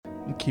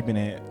I'm keeping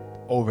it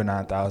over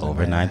 9,000.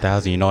 Over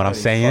 9,000. You know what I'm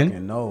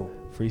saying? No.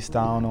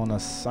 Freestyling on a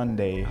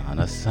Sunday. On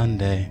a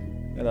Sunday.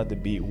 They let the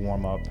beat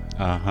warm up.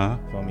 Uh-huh.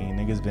 Feel me?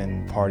 Niggas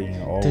been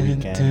partying all Dun,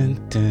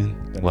 weekend.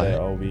 dun. Been What? lit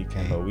all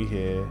weekend, but we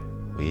here.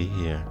 We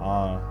here.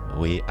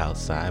 We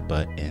outside,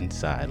 but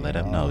inside. Let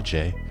them know,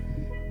 Jay.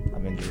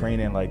 I've been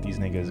training like these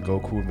niggas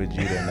Goku and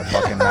Vegeta in the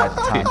fucking magic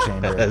time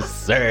chamber. Yes,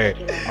 sir.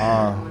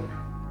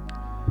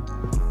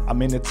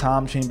 I'm in the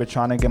time chamber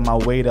trying to get my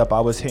weight up. I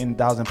was hitting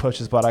 1,000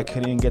 pushes, but I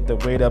couldn't get the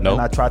weight up. Nope.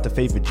 And I tried to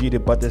fade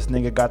Vegeta, but this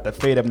nigga got the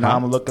fade up. Now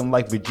I'm looking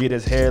like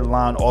Vegeta's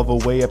hairline all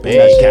the way up. And Hey,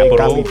 that shit got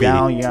capital me V.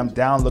 down. Yeah, I'm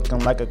down looking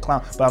like a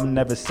clown. But I'm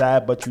never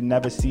sad, but you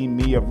never see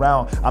me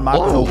around. I'm not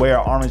gonna wear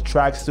an orange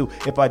tracksuit.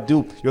 If I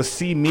do, you'll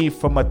see me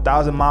from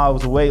 1,000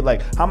 miles away.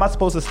 Like, how am I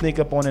supposed to sneak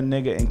up on a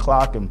nigga and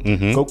clock him?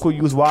 Goku,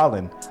 you's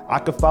wildin'. I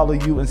could follow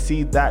you and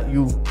see that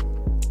you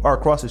are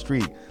across the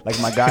street. Like,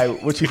 my guy,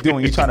 what you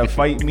doing? You trying to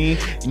fight me?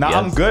 Nah, Yes.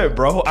 I'm good,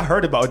 bro. I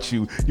heard about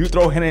you. You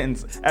throw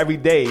hints every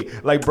day.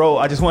 Like, bro,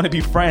 I just want to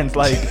be friends.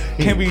 Like,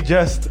 can we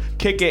just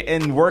kick it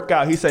and work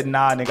out? He said,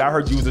 nah, nigga, I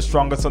heard you was the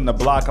strongest on the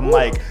block. I'm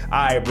like,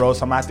 all right, bro,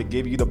 so I'm going to have to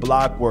give you the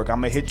block work.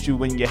 I'm going to hit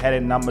you in your head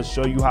and I'm going to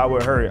show you how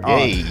it hurt.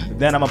 Hey.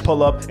 Then I'm going to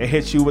pull up and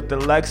hit you with the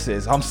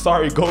Lexus. I'm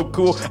sorry,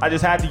 Goku. I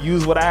just had to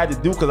use what I had to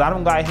do because I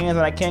don't got hands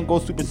and I can't go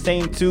Super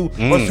Saiyan 2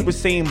 or Super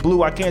Saiyan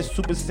Blue. I can't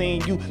Super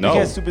Saiyan you. No. You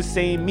can't Super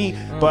Saiyan me.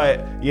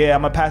 But, yeah,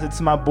 I'm going to pass it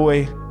to my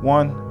boy.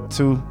 1,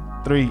 2,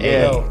 3. Hey,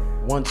 Yeah. yo,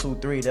 1, 2,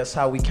 3. That's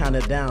how we count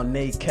it down.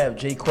 Nate, Kev,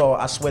 J. Crawl.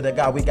 I swear to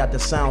God, we got the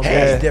sounds Hey.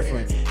 that's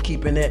different.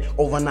 Keeping it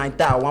over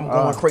 9,000. I'm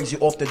going crazy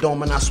off the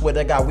dome, and I swear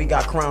to God, we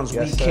got crowns.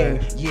 Yes, we sir.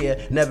 king. Yeah,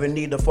 never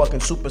need a fucking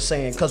Super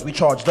Saiyan, cause we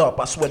charged up.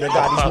 I swear to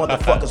God, these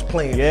motherfuckers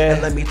playing. Yeah.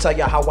 And let me tell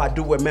you how I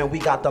do it, man. We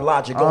got the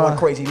logic going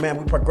crazy, man.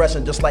 We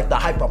progressing just like the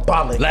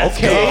hyperbolic. Let's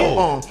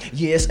go.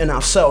 Yes, in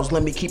ourselves.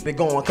 Let me keep it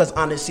going, cause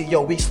honestly,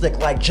 yo, we slick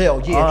like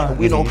gel. Yeah, and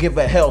we don't give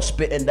a hell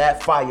spitting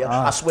that fire.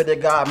 I swear to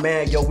God,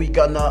 man, yo, we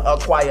gonna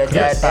acquire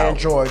that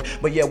Android.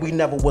 But yeah, we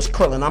never was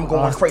krillin'. I'm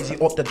going crazy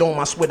off the dome.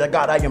 I swear to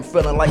God, I am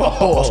feeling like a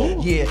boss.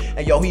 Yeah,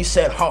 and yo, he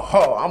said, ha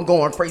ha. I'm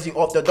going crazy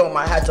off the dome.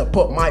 I had to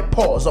put my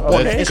paws up on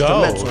the Let's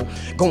go.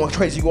 instrumental. Going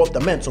crazy off the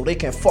mental. They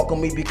can fuck with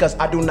me because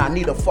I do not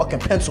need a fucking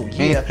pencil.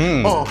 Yeah,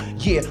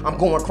 yeah, I'm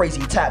going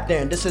crazy tapped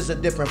in. This is a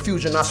different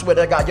fusion. I swear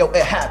to God, yo,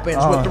 it happens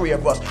with 3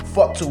 of us.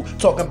 Fuck 2.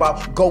 Talking about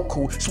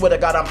Goku. Swear to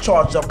God, I'm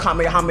charged up.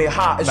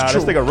 Kamehameha is Nah,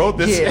 true. this nigga wrote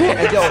this. Yeah,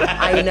 and yo,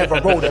 I ain't never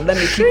wrote it. Let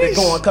me keep it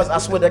going, cause I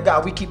swear to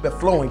God, we keep it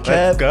flowing, Kev.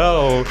 Let's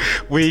go.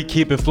 We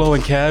keep it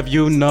flowing, Kev.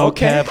 You know,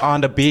 Okay. Kev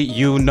on the beat.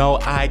 You know,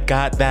 I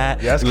got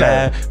that Yes, Kev.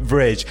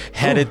 leverage.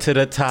 Headed to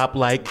the top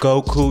like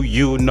Goku.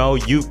 You know,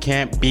 you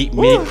can't beat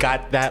me.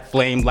 Got that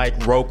flame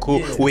like Roku.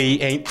 Yeah.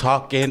 We ain't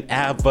talking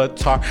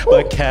Avatar,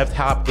 but Kev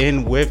hop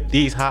in with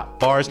these hot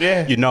bars.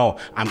 Yeah. You know,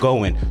 I'm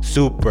going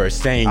Super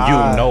Saiyan.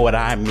 You know what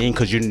I mean,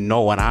 cause you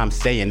know what I'm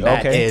saying.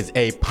 That Okay. is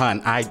a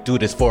pun. I do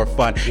this for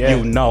fun. Yeah.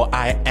 You know,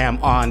 I am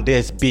on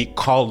this beat.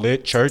 Call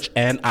it church,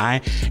 and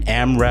I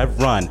am Rev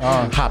Run.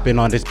 Hopping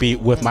on this beat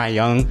with my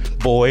young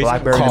boys.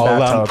 Blackberry in the Call them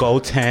bathtub.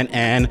 Goten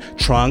and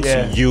Trunks.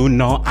 Yeah. You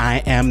know I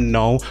am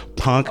no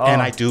punk,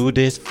 and I do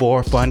this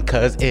for fun,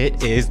 cause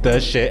it is the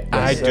shit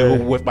I sir.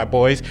 do with my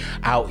boys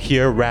out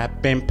here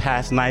rapping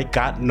past night.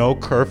 Got no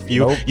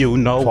curfew. Nope. You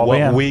know 12 what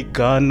a.m. we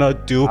gonna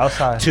do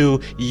Outside. to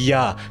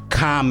ya.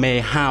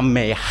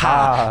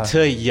 Kamehameha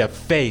to your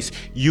face.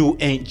 You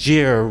ain't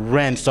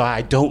Jiren, so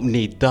I don't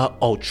need the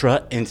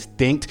Ultra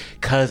Instinct,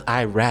 cause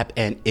I rap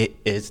and it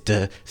is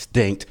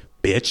distinct,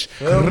 bitch.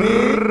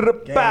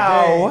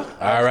 Bow.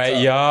 All right,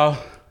 y'all.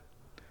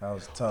 That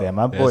was tough. Damn,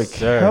 my boy Yes,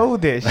 sir.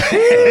 killed this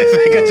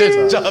shit. Nigga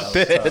just jumped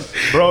in.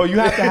 Bro, you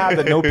have to have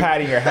the notepad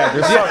in your head.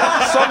 There's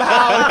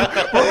somehow,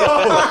 bro,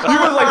 you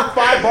was like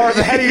 5 bars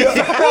ahead of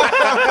yourself.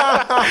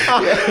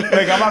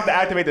 Like, I'm about to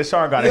activate the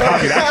Sharingan and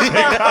copy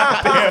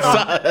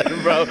that shit.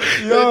 God Bro.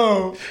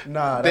 Yo.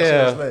 Nah, that shit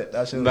Yeah. was lit.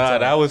 That shit was Nah, tough.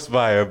 that was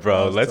fire,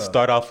 bro. was Let's tough.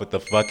 start off with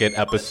the fucking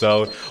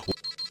episode.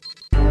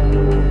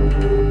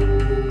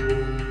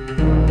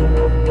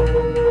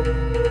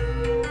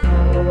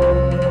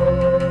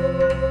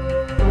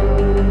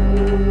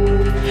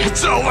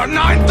 It's over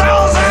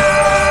 9,000!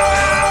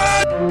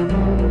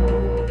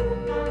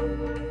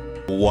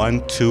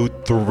 1, 2,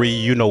 3.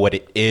 You know what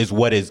it is.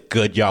 What is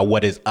good, y'all?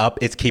 What is up?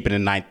 It's keeping it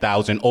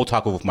 9,000. Old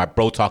Taco with my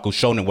bro Taco.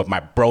 Shonen with my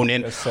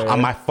bronin. Yes, sir. On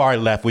my far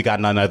left, we got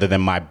none other than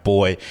my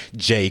boy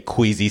Jay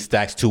Queasy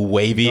Stacks 2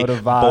 Wavy. You know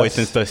the vibes. Boy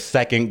since the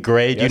 2nd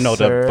grade. Yes, you know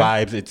sir. the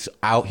vibes. It's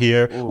out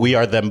here. We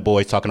are them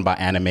boys talking about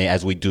anime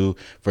as we do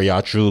for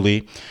y'all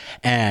truly.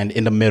 And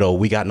in the middle,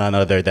 we got none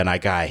other than our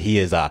guy. He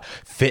is a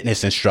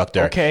fitness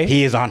instructor. Okay.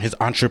 He is on his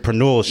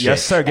entrepreneurial shit.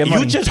 Yes, sir. Get You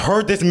money. just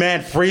heard this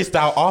man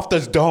freestyle off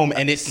this dome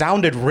and it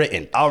sounded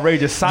written.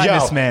 Outrageous. Sign Yo,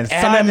 this man.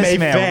 Sign anime this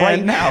man fan,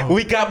 right now.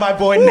 We got my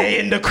boy Nate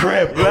in the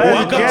crib. Let's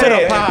Welcome get to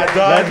the it. pod, dog.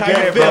 Let's How get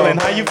you it, bro. feeling?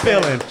 How you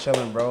feeling?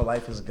 Chilling, bro.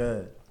 Life is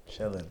good.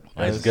 Chilling.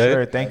 That's Yes, good.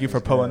 sir. Thank you for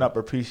pulling up.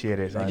 Appreciate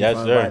it. Thank Yes,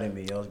 you for sir. inviting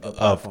me. Yo, it was a good Of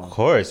platform.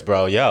 course,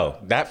 bro. Yo,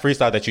 that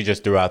freestyle that you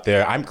just threw out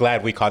there, I'm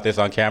glad we caught this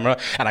on camera.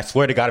 And I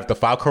swear to God, if the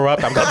file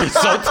corrupt, I'm going to be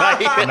so tight.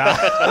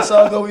 That's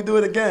all good. We do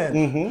it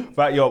again.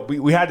 But yo,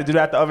 we had to do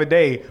that the other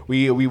day.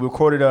 We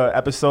recorded a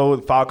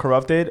episode, File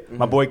Corrupted.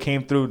 My boy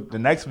came through the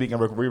next week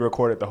and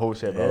re-recorded the whole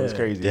shit, bro. It was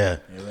crazy. Yeah.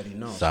 You already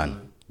know.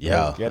 Son. Yo,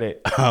 Let's get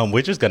it.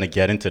 We're just gonna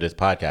get into this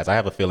podcast. I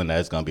have a feeling that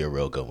it's gonna be a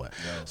real good one.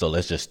 So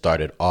let's just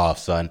start it off,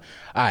 son.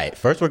 All right,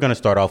 first we're gonna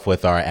start off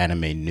with our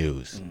anime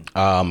news.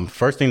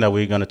 First thing that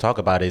we're gonna talk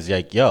about is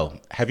like, yo,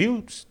 have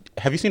you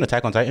seen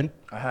Attack on Titan?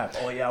 I have.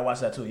 Oh, yeah, I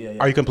watched that too. Yeah, yeah.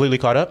 Are you completely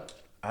caught up?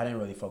 I didn't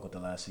really fuck with the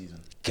last season.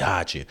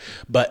 Got you.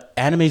 But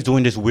anime's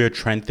doing this weird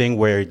trend thing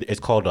where it's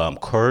called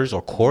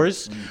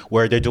cores,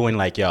 where they're doing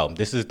like, yo,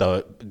 this is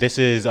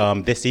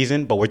this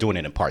season, but we're doing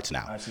it in parts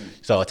now. I see.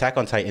 So Attack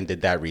on Titan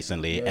did that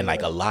recently, and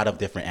like a lot of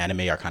different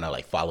anime are kind of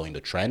like following the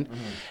trend.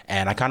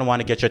 And I kind of want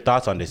to get your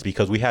thoughts on this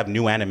because we have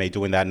new anime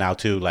doing that now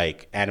too,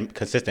 like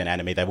consistent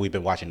anime that we've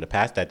been watching in the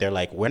past. That they're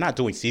like, we're not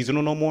doing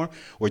seasonal no more.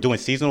 We're doing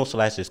seasonal /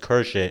 this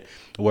core shit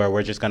where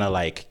we're just gonna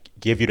like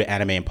give you the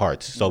anime in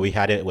parts. So we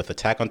had it with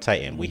Attack on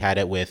Titan. We had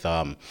it with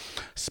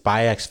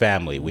Spy X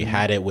Family. We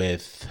had it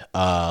with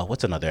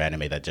what's another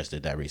anime that just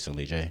did that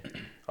recently, Jay?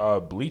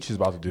 Bleach is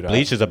about to do that.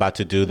 Bleach is about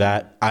to do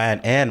that,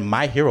 and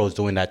My Hero is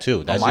doing that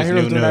too. That's My just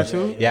Hero's new doing news. that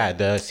too? Yeah,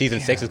 the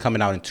season 6 is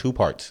coming out in 2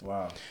 parts.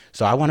 Wow.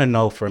 So I want to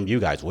know from you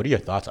guys, what are your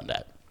thoughts on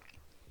that?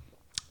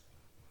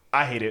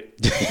 I hate it.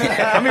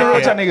 I mean,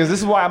 real time niggas. This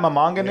is why I'm a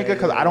manga nigga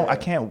because I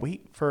can't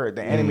wait for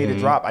the anime to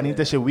drop. I need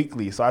this shit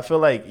weekly. So I feel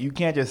like you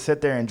can't just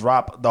sit there and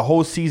drop the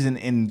whole season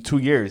in 2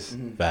 years,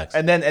 Facts.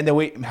 and then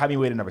have me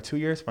wait another 2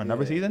 years for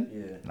another season.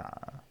 Yeah. Nah.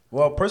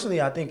 Well, personally,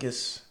 I think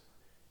it's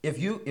if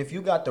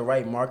you got the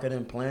right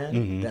marketing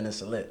plan, then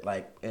it's lit.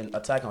 Like in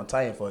Attack on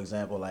Titan, for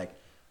example, like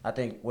I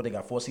think what they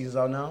got 4 seasons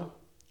out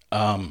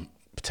now.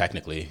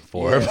 Technically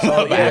 4. Yeah,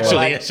 so, yeah, Actually,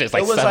 like, it's just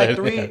like it was 7.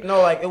 like 3.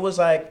 No, like it was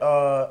like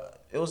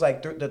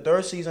the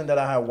 3rd season that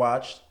I had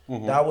watched.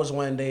 That was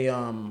when they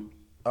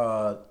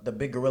the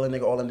big gorilla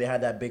nigga, all of them, they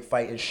had that big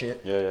fight and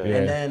shit. Yeah.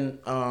 And then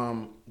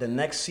the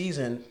next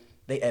season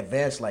they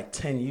advanced like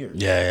 10 years.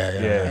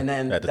 Yeah. And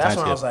then At the that's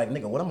time when I was skip. like,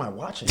 nigga, what am I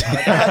watching?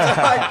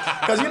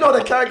 Because you know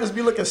the characters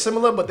be looking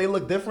similar, but they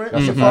look different.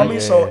 You feel me? Yeah,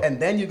 So yeah. and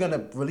then you're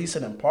gonna release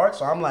it in parts.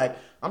 So I'm like,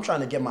 I'm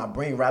trying to get my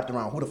brain wrapped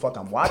around who the fuck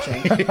I'm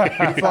watching.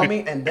 You feel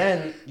me? And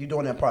then you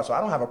doing it in parts. So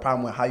I don't have a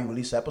problem with how you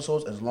release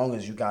episodes as long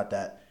as you got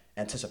that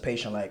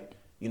anticipation, like.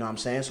 You know what I'm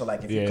saying? So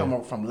like if you come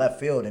up from left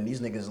field and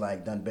these niggas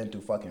like done been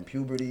through fucking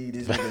puberty,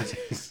 these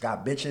niggas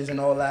got bitches and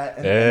all that,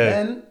 and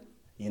then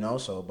you know.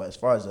 So but as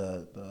far as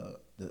the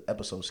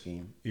episode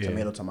scheme,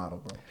 tomato,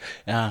 bro.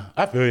 Yeah,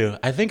 I feel you.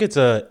 I think it's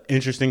a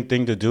interesting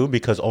thing to do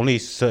because only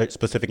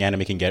specific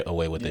anime can get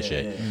away with this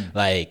shit.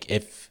 Like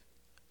if,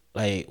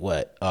 like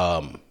what,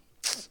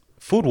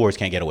 Food Wars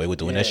can't get away with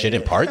doing that shit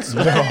in parts.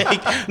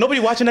 Like, nobody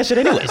watching that shit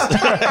anyways.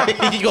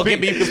 You gonna get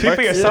me Speak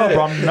for yourself,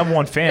 bro. I'm the number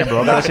 1 fan,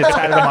 bro. I got that shit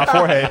tatted on my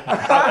forehead.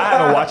 I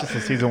haven't watched it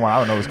since season 1. I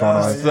don't know what's going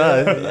on.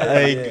 Son,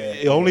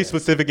 like only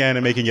specific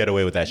anime can get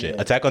away with that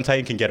shit. Attack on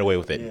Titan can get away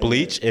with it.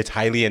 Bleach, it's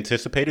highly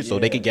anticipated, so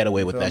they can get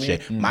away with that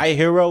shit. My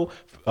Hero,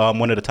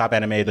 one of the top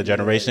anime of the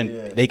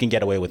generation, they can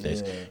get away with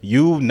this.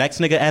 You next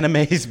nigga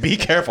animes, be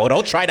careful.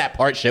 Don't try that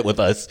part shit with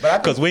us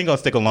because we ain't gonna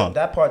stick along.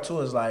 That part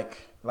too is like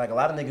a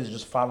lot of niggas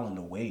just following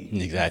the wave.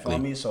 Exactly. You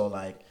feel me? So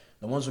like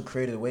the ones who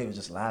created the wave was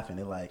just laughing.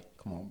 They're like,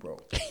 come on, bro.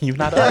 You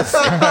not us.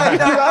 You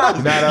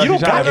You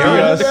don't got to be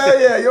us.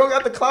 Yeah, you don't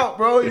got the clout,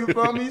 bro. You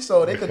feel me?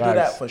 So they could do Facts.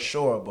 that for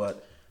sure,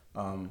 but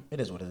it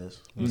is what it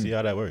is. We'll see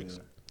how that works.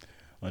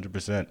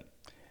 100%.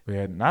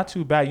 Yeah, not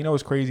too bad. You know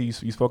what's crazy?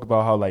 You spoke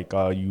about how like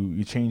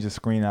you change the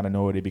screen out of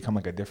nowhere, they become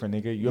like a different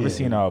nigga. You ever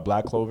seen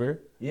Black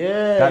Clover?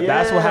 Yeah,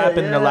 That's what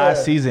happened in the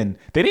last season.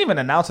 They didn't even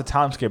announce a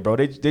time skip, bro.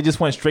 They just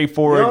went straight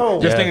forward. Yo.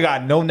 This nigga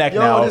got no neck Yo,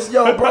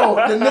 now. bro,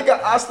 the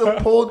nigga Asta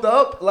pulled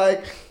up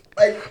like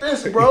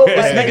this, bro.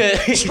 Like,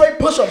 nigga- straight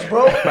push-ups,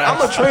 bro.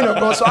 I'm a trainer,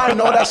 bro, so I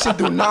know that shit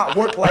do not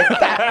work like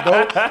that,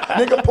 bro.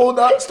 Nigga pulled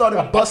up,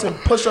 started busting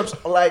push-ups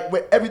like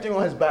with everything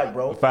on his back,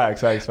 bro.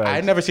 Facts. I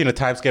ain't never seen a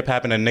time skip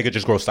happen and nigga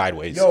just grow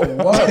sideways. Yo,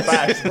 what?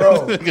 Facts,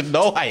 bro.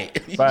 No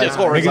height. He Facts. just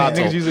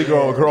horizontal. Niggas usually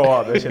grow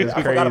up. That shit is I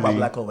crazy. forgot about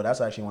Black Clover.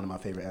 That's actually one of my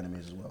favorite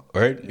animes as well.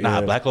 Right?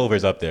 Nah, Black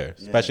Clover's up there.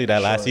 Especially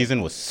that last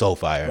season was so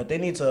fire. But they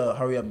need to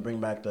hurry up and bring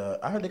back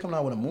I heard they coming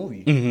out with a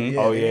movie.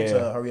 Oh, They need yeah.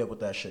 to hurry up with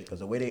that shit because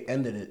the way they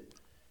ended it,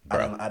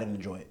 I didn't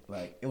enjoy it.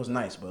 Like, it was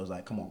nice, but it was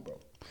like, come on, bro.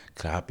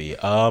 Copy.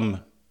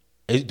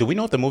 Do we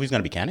know if the movie's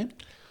gonna be canon?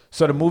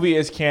 So the movie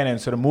is canon.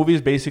 So the movie is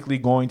basically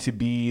going to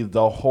be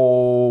the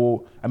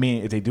whole. I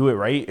mean, if they do it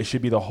right, it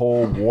should be the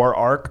whole war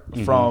arc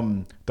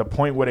from the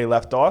point where they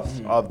left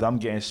off of them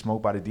getting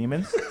smoked by the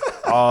demons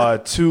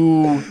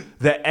to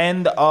the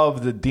end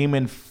of the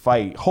demon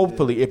fight.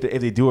 Hopefully, if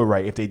they do it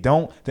right. If they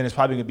don't, then it's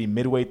probably gonna be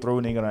midway through,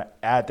 and they're gonna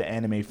add the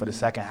anime for the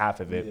second half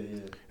of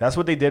it. That's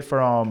what they did for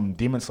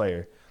Demon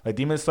Slayer. Like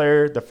Demon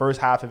Slayer, the first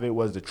half of it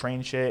was the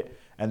train shit,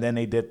 and then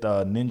they did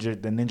the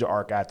ninja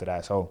arc after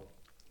that. So,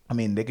 I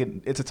mean,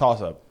 it's a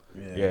toss up.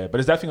 Yeah, but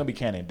it's definitely gonna be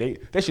canon.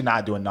 They should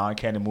not do a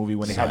non-canon movie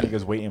when they have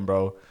niggas waiting,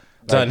 bro.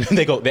 Done.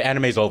 They go. The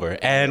anime's over,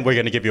 and we're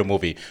gonna give you a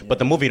movie. But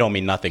the movie don't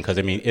mean nothing because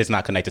it's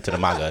not connected to the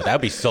manga. That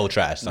would be so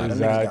trash, son. Them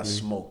niggas got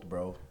smoked,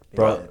 bro.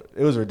 Bro,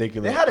 it was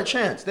ridiculous. They had a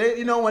chance.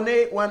 When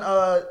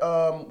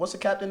what's the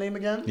captain name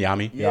again?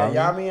 Yami. Yeah,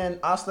 Yami and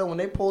Asta, when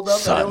they pulled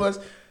up, and it was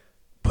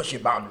push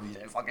your boundaries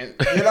and fucking,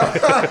 you know,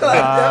 like them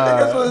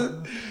niggas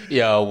was.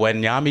 Yo,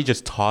 when Yami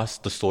just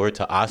tossed the sword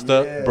to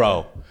Asta,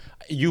 bro.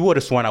 You would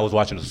have sworn I was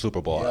watching the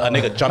Super Bowl. A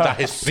nigga jumped out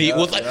his seat,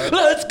 was like,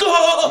 "Let's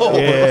go!"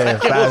 Yeah,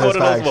 it was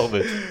one of those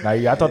moments. Nah,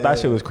 I thought that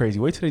shit was crazy.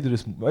 Wait till they do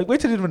this. Wait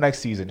till they do the next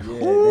season. Yeah, they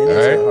need to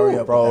hurry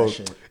up, bro. with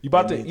that shit. You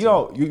about to? You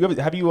know?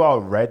 Have you all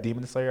read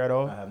Demon Slayer at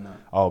all? I have not.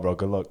 Oh, bro,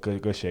 good luck,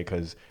 good shit,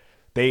 because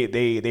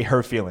they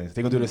hurt feelings.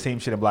 They gonna do the same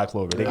shit in Black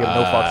Clover. They give no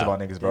fucks about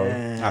niggas, bro.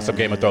 That's some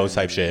Game of Thrones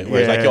type shit.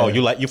 Where it's like, yo,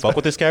 you fuck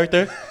with this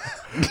character?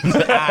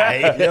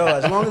 Yo,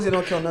 as long as they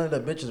don't kill none of the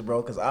bitches,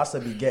 bro, because Asa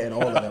be getting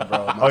all of them,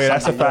 bro.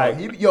 That's a fact.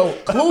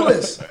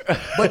 Clueless,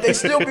 but they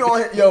still be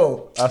on him.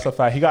 Yo, that's a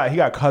fact. He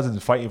got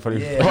cousins fighting for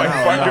this,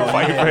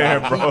 fighting for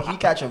him, bro. He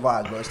catching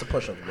vibes, bro. It's the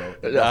push-ups, bro.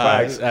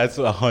 Facts. That's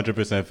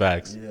 100%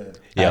 facts.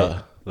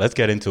 Yeah. Let's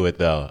get into it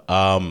though.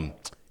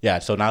 Yeah,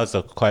 so now it's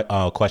the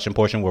question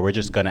portion where we're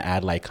just going to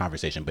add like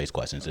conversation-based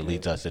questions. It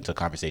leads us into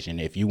conversation.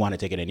 If you want to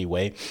take it any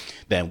way,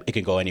 then it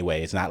can go any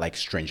way. It's not like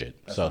stringent.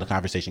 So the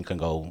conversation can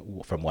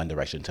go from one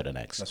direction to the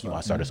next. You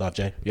want to start us off,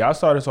 Jay? Yeah, I'll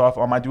start us off.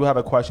 I do have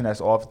a question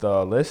that's off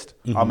the list.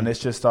 And it's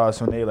just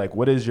Sunday, like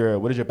what is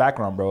your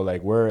background, bro?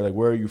 Like where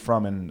are you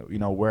from, and you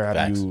know where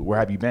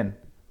have you been?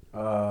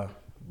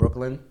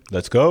 Brooklyn.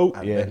 Let's go.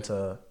 I've been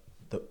to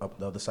up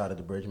the other side of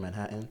the bridge,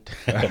 Manhattan.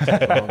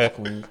 Bronx,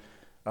 Queens.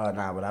 But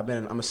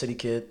I'm a city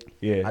kid.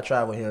 Yeah. I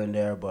travel here and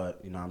there, but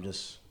you know,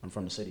 I'm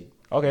from the city.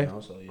 Okay. You know,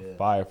 so yeah.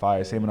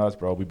 Fire. Same with us,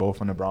 bro. We both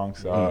from the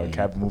Bronx.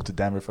 Kev moved to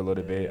Denver for a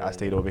little bit. I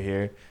stayed over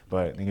here,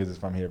 but niggas is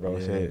from here, bro.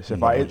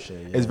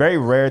 It's very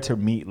rare to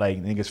meet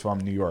like niggas from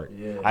New York.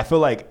 Yeah. I feel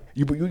like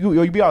you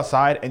be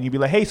outside and you be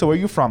like, hey, so where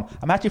you from?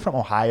 I'm actually from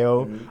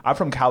Ohio. I'm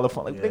from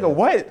California. Like, nigga,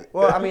 what?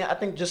 Well, I mean, I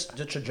think just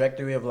the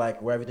trajectory of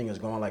like where everything is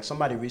going. Like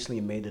somebody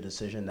recently made the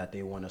decision that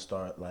they want to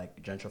start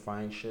like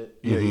gentrifying shit.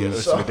 Yeah.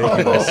 So,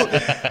 ridiculous.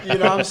 You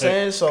know what I'm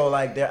saying? So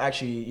like they're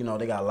actually, you know,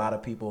 they got a lot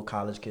of people,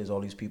 college kids, all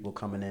these people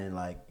coming in,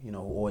 like, you know,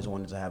 who always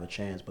wanted to have a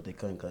chance, but they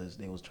couldn't because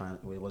they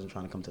wasn't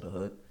trying to come to the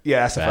hood.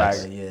 Yeah, that's a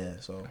fact. Yeah,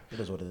 so it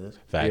is what it is.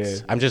 Facts.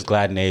 Yeah. I'm just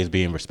glad Nay is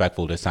being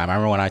respectful this time. I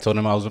remember when I told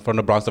him I was from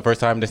the Bronx the first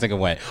time, this nigga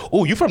went,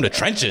 "Oh, you from the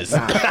trenches."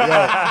 Nah, yo,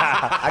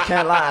 I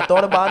can't lie. I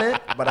thought about it,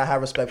 but I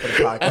have respect for the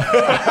podcast.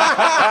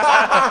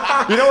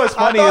 You know what's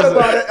funny I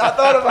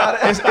thought about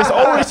it. It's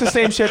always the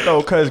same shit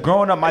though, because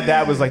growing up, my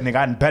dad was like, nigga,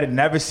 I better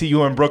never see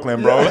you in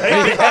Brooklyn, bro.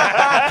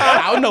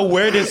 I don't know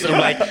where this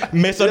like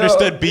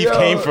misunderstood beef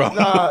came from.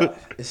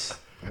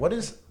 What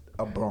is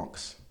a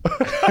Bronx?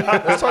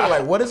 Let's talk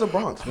like, what is a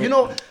Bronx? You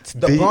know,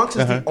 the Bronx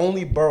is the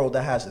only borough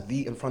that has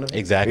the in front of it.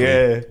 Exactly.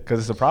 Yeah, because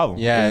it's a problem.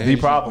 Yeah. It's the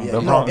problem. Yeah, The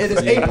no, Bronx. it is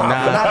a problem,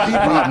 not the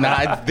problem.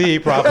 Not the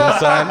problem,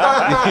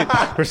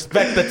 son.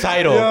 Respect the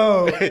title.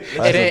 Yo,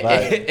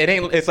 it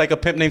ain't. It's like a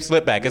pimp named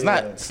Slipback. It's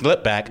not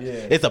Slipback. Yeah.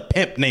 It's a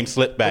pimp named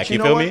Slipback. But You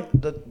know feel what?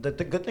 me? The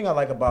good thing I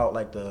like about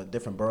like the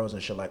different boroughs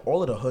and shit, like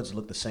all of the hoods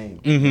look the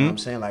same. You know what I'm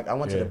saying? Like I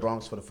went to the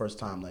Bronx for the first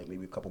time, like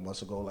maybe a couple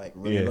months ago. Like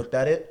really looked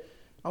at it.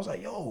 I was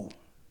like, yo,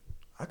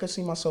 I could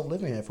see myself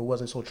living here if it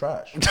wasn't so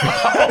trash.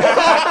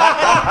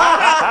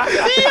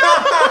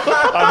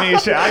 I mean,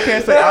 shit. I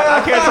can't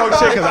talk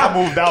shit because I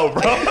moved out,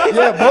 bro.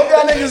 Yeah, both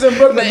y'all niggas in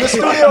Brooklyn. The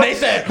studio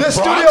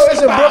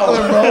is in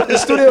Brooklyn, bro. The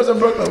studio's in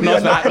Brooklyn. No,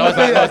 it's not.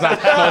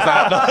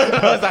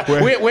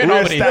 We're in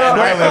Albany.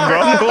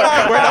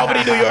 We're in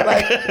Albany, New York.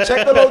 Like,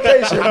 check the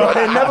location, bro.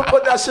 They never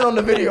put that shit on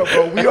the video,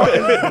 bro. We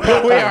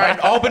are in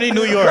Albany,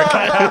 New York.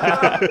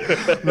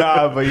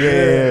 Nah, but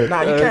yeah.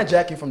 Nah, you can't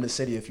jack you from the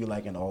city if you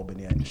like in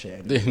Albany and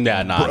shit.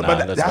 Nah.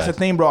 But that's the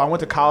thing, bro. I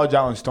went to college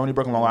out in Stony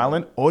Brook, Long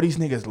Island. All these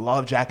niggas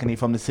love jacking me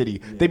from the city.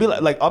 They be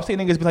like upstate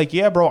niggas be like,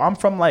 yeah, bro, I'm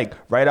from like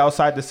right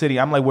outside the city.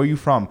 I'm like, where you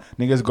from?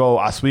 Niggas go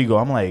Oswego.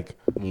 I'm like,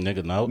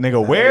 nigga, no.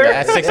 Nigga, where?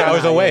 That's 6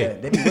 hours away. Yeah.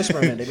 They be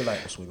whispering. They be like,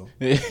 Oswego.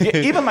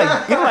 Even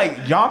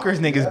like Yonkers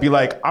niggas be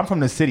like, I'm from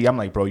the city. I'm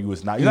like, bro, you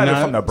was not. You're not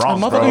even from the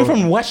Bronx, bro. You're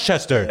from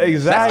Westchester.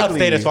 Exactly. That's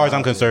upstate as far as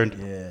I'm concerned.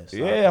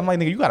 Yeah, I'm like,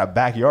 nigga, you got a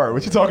backyard.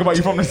 What you talking about?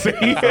 You from the city?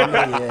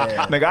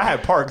 Yeah. Nigga, I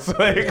had parks.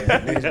 Like,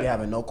 niggas be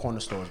having no corner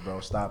stores, bro.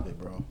 Stop it,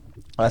 bro.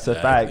 That's a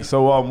fact.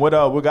 So,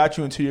 what got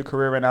you into your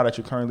career right now that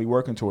you're currently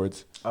working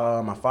towards?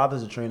 My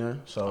father's a trainer,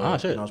 so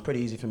shit. you know, it's pretty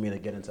easy for me to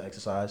get into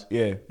exercise.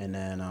 Yeah. And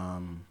then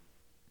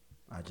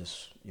I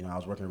just, you know, I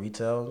was working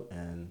retail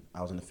and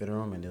I was in the fitting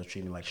room and they was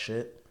treating me like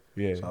shit.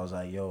 Yeah. So I was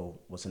like, yo,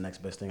 what's the next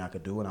best thing I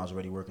could do? And I was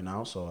already working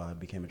out, so I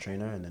became a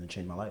trainer and then it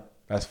changed my life.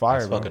 That's fire,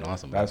 That's bro. fucking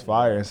awesome. That's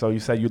fire. And so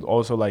you said you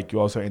also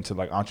into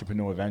like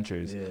entrepreneurial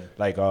ventures. Yeah.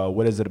 Like,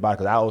 what is it about?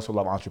 Because I also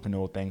love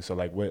entrepreneurial things. So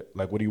like, what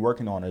are you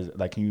working on? Is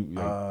like, can you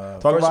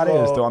talk about it?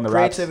 Or still on the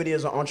raps? Creativity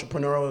is an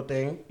entrepreneurial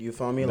thing. You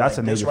feel me? That's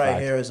like, a major this right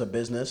fact. here is a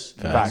business.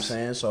 You know what I'm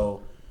saying?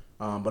 So,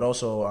 but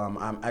also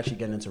I'm actually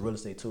getting into real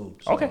estate too.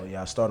 So, Okay.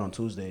 Yeah, I start on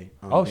Tuesday.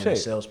 Oh, being shit. a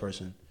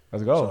salesperson.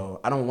 Let's go.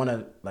 So I don't want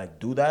to like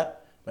do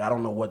that, but I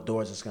don't know what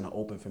doors it's gonna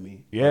open for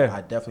me. Yeah. But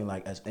I definitely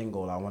like as end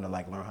goal, I want to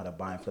like learn how to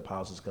buy and flip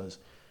houses because,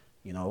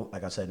 you know,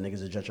 like I said,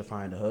 niggas is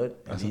gentrifying the hood,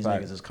 and That's a these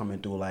fact. niggas is coming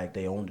through like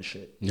they own the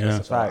shit. Yeah. That's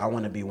a So fact. I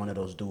want to be one of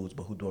those dudes,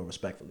 but who do it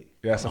respectfully.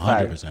 Yeah, that's a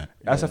fact. 100%.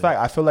 That's a fact.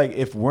 I feel like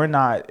if we're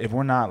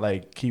not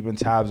like keeping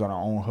tabs on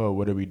our own hood,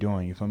 what are we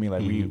doing? You feel me?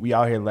 Like we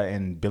out here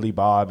letting Billy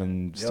Bob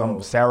and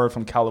some Sarah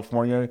from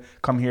California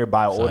come here,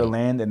 buy all the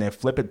land, and then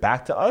flip it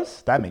back to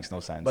us. That makes no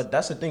sense. But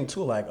that's the thing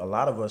too. Like a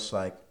lot of us,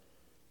 like,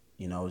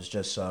 you know, it's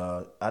just.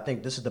 I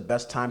think this is the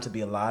best time to be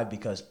alive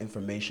because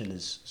information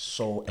is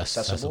so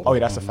accessible. Oh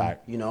yeah, that's a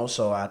fact. You know,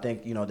 so I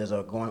think, you know, there's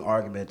a going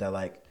argument that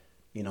like,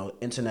 you know,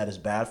 internet is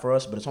bad for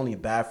us, but it's only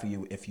bad for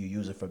you if you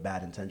use it for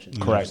bad intentions.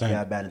 Correct. If you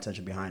have bad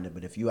intention behind it.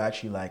 But if you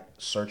actually like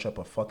search up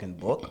a fucking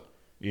book,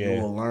 you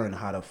will learn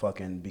how to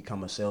fucking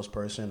become a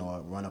salesperson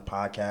or run a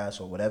podcast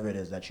or whatever it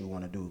is that you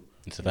want to do.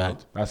 It's a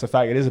fact. That's a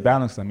fact. It is a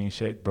balance. I mean,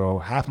 shit, bro.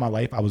 Half my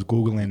life I was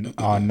Googling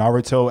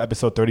Naruto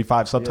episode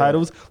 35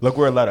 subtitles. Look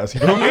where it led us.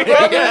 You know what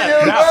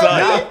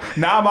I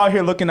mean? now I'm out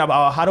here looking up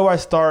how do I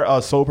start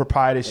a sole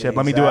proprietorship?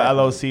 Let me do an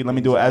LLC. Let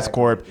me do an S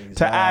Corp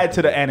to add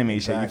to the anime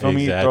shit. You feel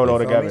me? Throw it all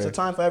together. It's a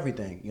time for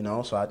everything, you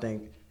know? So I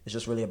think it's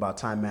just really about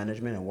time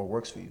management and what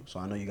works for you. So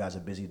I know you guys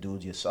are busy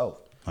dudes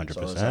yourself. 100%.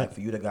 So it's like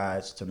for you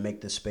guys to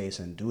make this space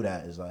and do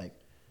that is like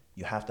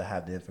you have to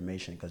have the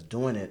information because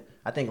doing it,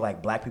 I think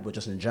like black people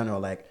just in general,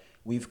 like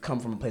we've come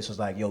from places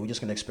like, yo, we just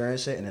gonna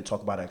experience it and then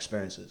talk about our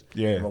experiences.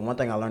 Yeah. But one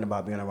thing I learned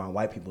about being around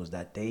white people is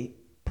that they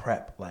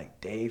prep,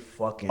 like they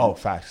fucking. Oh,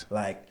 facts.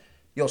 Like,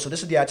 yo, so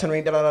this is the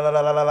itinerary, da, da, da,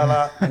 da, da, da, da,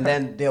 da, and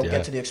then they'll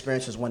get to the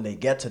experiences when they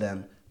get to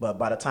them. But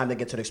by the time they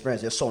get to the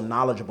experience, they're so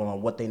knowledgeable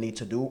on what they need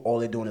to do. All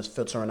they're doing is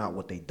filtering out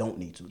what they don't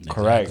need to do.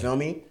 Correct. You feel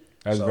me?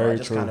 That's so very I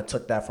just true. kind of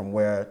took that from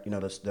where, you know,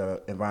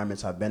 the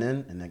environments I've been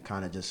in and then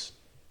kind of just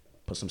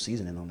put some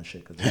seasoning on the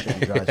shit because this shit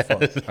be dry as fuck.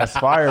 That's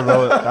fire,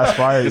 bro. That's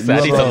fire. I need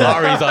some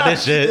Laris on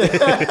this shit.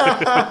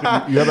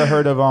 You ever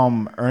heard of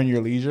Earn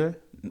Your Leisure?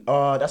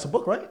 That's a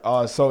book, right?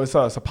 So it's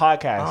a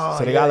podcast.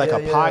 So they got like a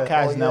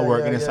podcast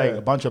network, and it's like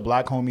a bunch of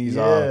black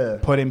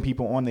homies putting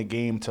people on the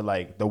game to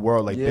like the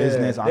world, like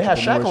business, They had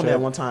Shaq on entrepreneurship. there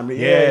one time.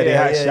 They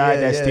had Shaq,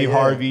 that Steve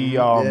Harvey,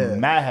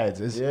 Mad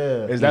Heads. It's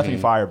definitely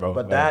fire, bro.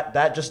 But like,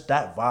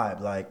 that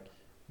vibe, like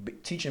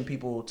teaching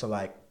people to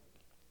like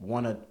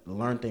want to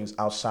learn things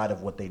outside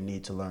of what they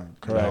need to learn.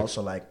 Correct. You know?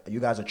 So like you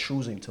guys are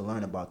choosing to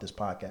learn about this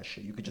podcast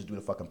shit. You could just do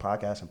the fucking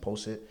podcast and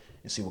post it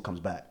and see what comes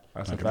back.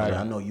 That's a 100%. fact.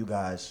 I know you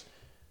guys.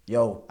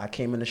 Yo, I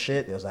came in the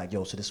shit. It was like,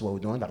 yo, so this is what we're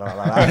doing. I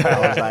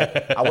was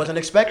like, I wasn't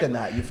expecting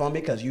that. You feel me?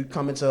 Because you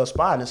come into a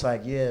spot and it's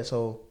like, yeah,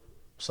 so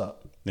what's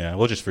up? Yeah,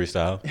 we'll just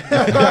freestyle.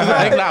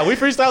 Like, nah, we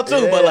freestyle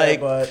too,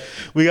 but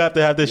we have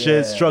to have this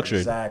shit structured.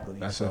 Exactly.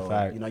 That's so, a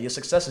fact. You know, your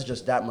success is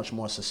just that much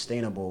more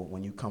sustainable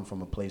when you come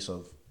from a place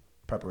of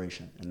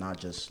preparation and not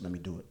just let me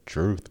do it.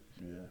 Truth.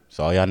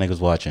 So all y'all niggas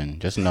watching,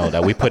 just know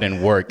that we put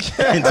in work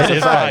into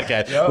this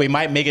podcast. Yep. We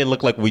might make it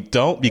look like we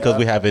don't because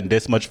we're having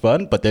this much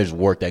fun, but there's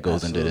work that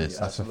goes into this.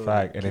 That's a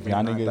fact. And if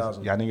y'all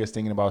niggas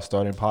thinking about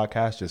starting a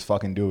podcast, just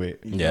fucking do it.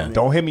 Yeah.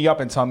 Don't hit me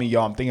up and tell me,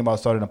 yo, I'm thinking about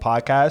starting a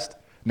podcast.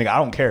 Nigga, I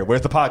don't care. Where's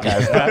the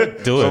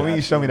podcast? Do it. So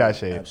show me that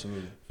shit.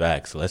 Absolutely.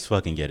 Facts. Let's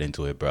fucking get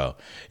into it, bro.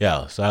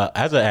 Yo, so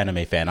as an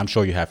anime fan, I'm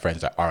sure you have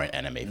friends that aren't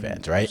anime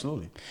fans, right?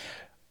 Absolutely.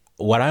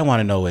 What I want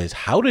to know is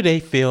how do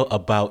they feel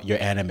about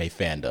your anime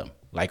fandom?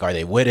 Like, are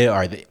they with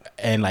it?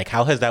 And like,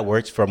 how has that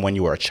worked from when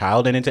you were a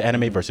child and into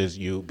anime versus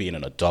you being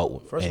an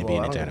adult First and of all,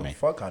 being I into don't give anime? a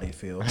fuck how they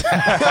feel. There we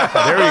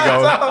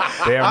go.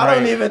 Damn I right.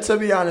 don't even, to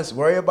be honest,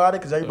 worry about it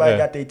because everybody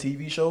got their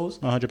TV shows.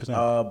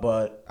 100%.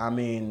 But I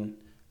mean,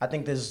 I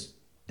think it's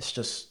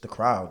just the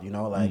crowd, you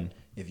know, like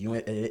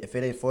if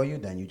it ain't for you,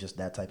 then you just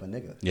that type of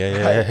nigga.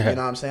 Yeah. You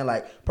know what I'm saying?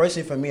 Like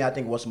personally for me, I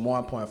think what's more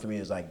important for me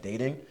is like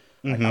dating.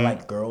 Like I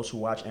like girls who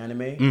watch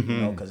anime, you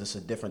know, because it's a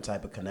different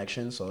type of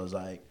connection. So it's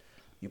like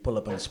you pull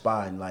up in a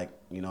spot and like,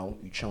 you know,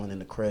 you chilling in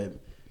the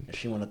crib and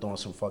she want to throw on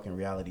some fucking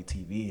reality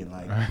TV and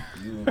like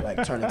you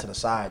like turn it to the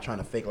side trying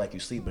to fake like you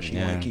sleep, but she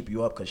want to keep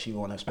you up because she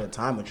want to spend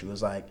time with you.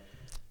 It's like,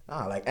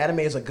 like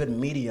anime is a good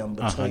medium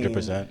between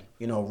 100%.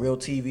 you know, real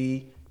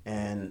TV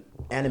and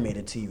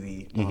animated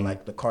TV on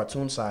like the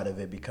cartoon side of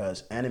it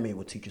because anime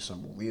will teach you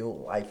some real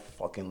life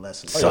fucking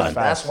lessons. Son.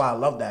 That's why I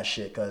love that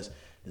shit because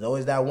there's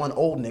always that one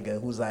old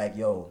nigga who's like,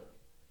 yo,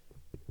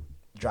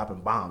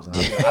 dropping bombs. And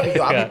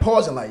I'll be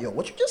pausing like, yo,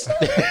 what you just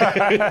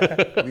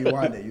said?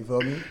 Rewind it, you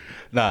feel me?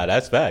 Nah,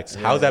 that's facts.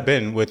 Yeah. How's that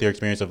been with your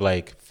experience of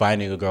like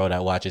finding a girl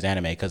that watches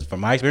anime? Because from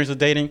my experience with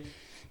dating,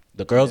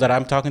 the girls that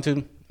I'm talking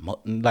to,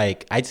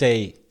 like I'd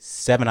say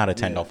 7 out of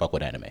 10 don't fuck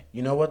with anime.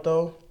 You know what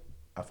though?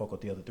 I fuck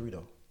with the other 3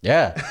 though.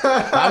 Yeah,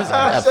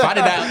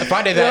 finding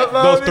that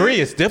those 3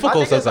 is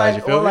difficult sometimes. Like,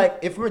 you feel me? like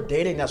if we're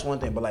dating, that's one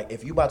thing. But like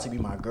if you about to be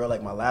my girl,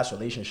 like my last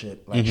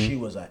relationship, like she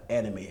was an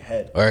anime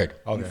head. Word.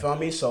 You feel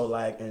me? So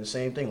like, and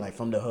same thing, like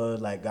from the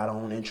hood, like got her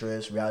own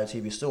interests, reality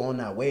TV, still on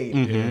that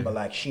wave. But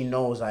like she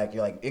knows, like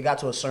you're like it got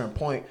to a certain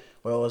point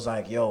where it was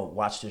like, yo,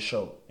 watch this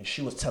show, and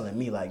she was telling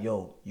me like,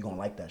 yo, you gonna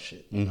like that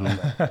shit. And I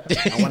was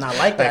like, and when I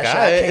liked that shit,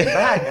 I came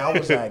back and I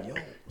was like, yo,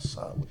 what's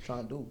up? What you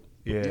trying to do?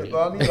 Yeah. You know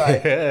what I mean?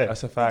 Like,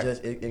 That's a fact.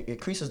 it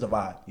increases the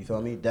vibe. You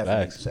feel me?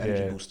 Definitely. Facts. It's an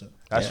energy booster.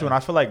 That's true, and I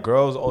feel like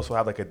girls also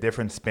have like a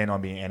different spin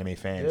on being anime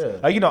fans. Yeah.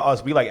 Like, you know,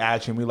 us, we like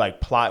action, we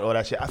like plot, all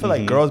that shit. I feel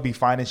like girls be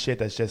finding shit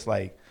that's just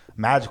like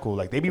magical.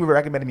 Like, they be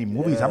recommending me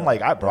movies. Yeah. I'm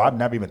like, I've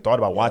never even thought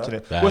about watching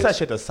it. Facts. What's that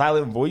shit? The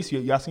Silent Voice?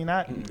 Y'all seen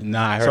that?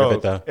 Nah, I heard of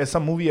it though. It's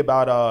some movie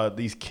about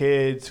these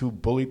kids who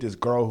bullied this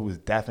girl who was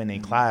deaf in a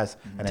class,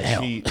 and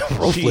then Damn.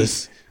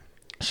 Ruthless.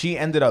 she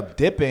ended up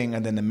dipping,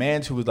 and then the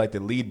man who was like the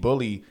lead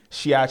bully,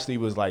 she actually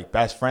was like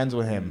best friends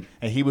with him,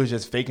 and he was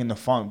just faking the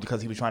funk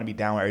because he was trying to be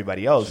down with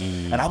everybody else.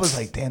 And I was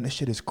like, damn, this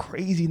shit is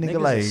crazy, nigga.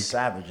 Niggas Like, is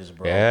savages,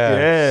 bro.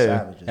 Yeah.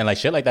 Savages. And like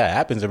shit like that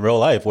happens in real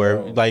life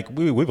where like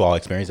we've all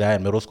experienced that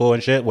in middle school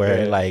and shit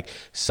where like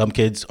some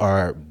kids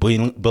are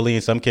bullying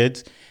some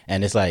kids,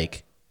 and it's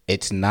like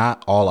it's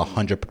not all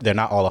 100. They're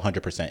not all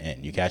 100%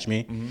 in. You catch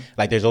me?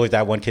 Like there's always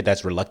that one kid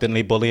that's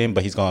reluctantly bullying,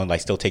 but he's gonna like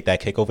still take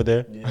that kick over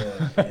there.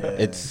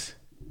 Yeah.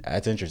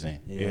 That's interesting.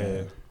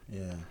 Yeah.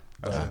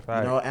 That's a You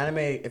fact. know, anime,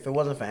 if it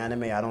wasn't for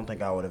anime, I don't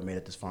think I would have made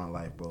it this far in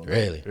life, bro.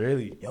 Really?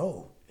 Really?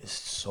 Yo, it's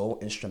so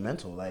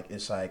instrumental. Like,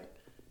 it's like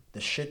the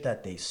shit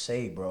that they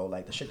say, bro.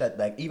 Like, the shit that,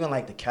 like, even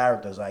like the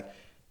characters, like,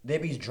 they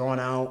be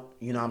drawn out,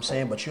 you know what I'm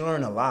saying? But you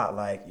learn a lot.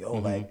 Like, yo,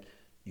 like,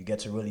 you get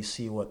to really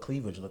see what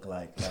cleavage look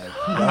like.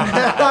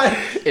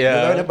 Like, you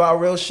learn about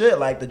real shit.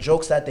 Like, the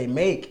jokes that they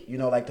make, you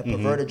know, like the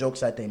perverted jokes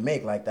that they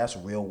make, like, that's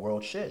real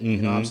world shit. You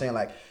know what I'm saying?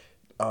 Like,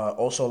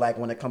 also, like,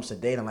 when it comes to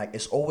dating, like,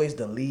 it's always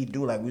the lead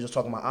dude. Like, we were just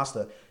talking about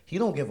Asta. He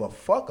don't give a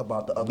fuck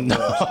about the other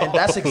girls. And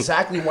that's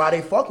exactly why they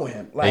fuck with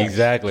him. Like,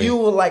 Exactly. You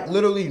will, like,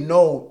 literally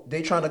know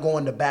they trying to go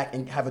in the back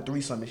and have a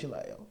threesome. And she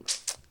like, yo,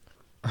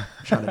 I'm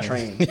trying to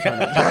train.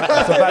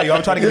 That's a fact. Yo,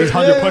 I'm trying to get these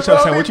 100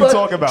 push-ups, and what you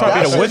talking about?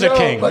 Trying to be the Wizard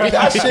King. But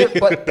that shit,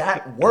 but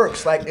that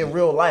works, like, in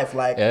real life.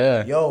 Like,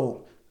 Yeah.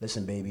 yo,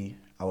 listen, baby,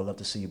 I would love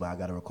to see you, but I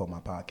got to record my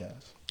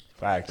podcast.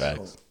 Facts.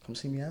 So come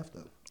see me after.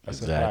 That's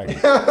Exactly. a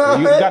fact.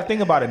 You got to think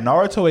about it.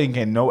 Naruto ain't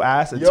getting no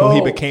ass until he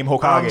Yo, became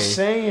Hokage. I'm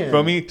saying.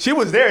 Feel me? She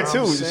was there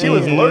too. I'm She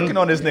was saying. lurking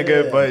on this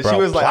nigga, but Bro, she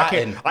was like,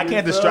 plotting. I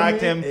can't You distract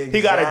feel him. me?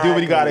 He got to do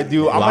what he got to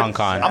do. Long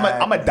con. I'm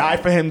gonna die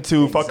for him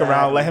to fuck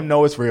around, let him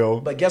know it's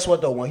real. But guess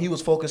what though? When he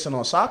was focusing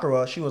on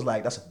Sakura, she was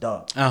like, "That's a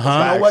dub." Uh-huh.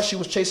 You know what? She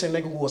was chasing a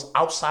nigga who was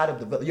outside of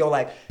the village. Yo,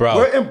 like, Bro.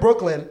 we're in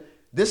Brooklyn.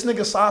 This nigga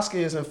Sasuke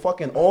is in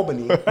fucking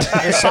Albany,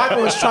 and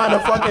Sakura's trying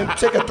to fucking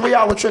take a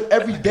 3-hour trip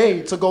every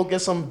day to go get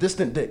some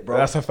distant dick, bro.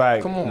 That's a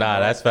fact. Come on, Nah,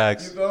 bro. that's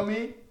facts. You feel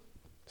me?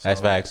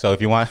 That's facts. So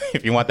if you want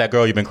that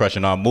girl you've been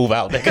crushing on, move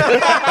out. Nigga.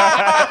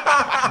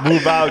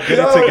 Move out, get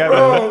it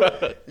together.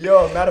 Bro.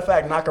 Yo, matter of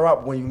fact, knock her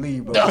up when you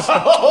leave, bro. Like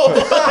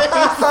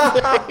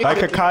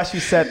Kakashi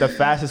said, the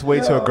fastest way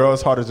to a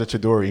girl's heart is a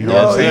Chidori. You know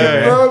what I'm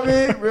Yo, saying?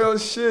 you feel me? Real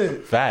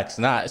shit. Facts.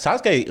 Nah,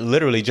 Sasuke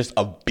literally just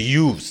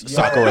abused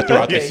Sakura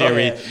throughout the Yeah,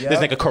 series. yeah. This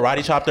nigga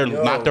karate chopped her,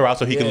 Yo, knocked her out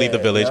so he could leave the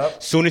yeah, village.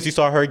 yep. Soon as he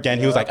saw her again,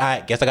 he was like,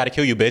 "I guess I gotta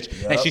kill you, bitch."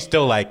 And she's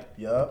still like,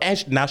 Yep.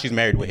 and now she's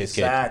married with his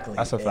kid. Exactly.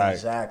 That's a fact.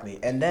 Exactly.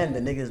 And then the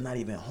nigga's not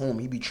even home.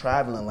 He be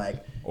traveling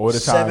like All the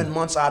 7 time.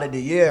 months out of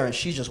the year, and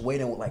she's just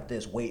waiting with like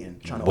this, trying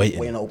to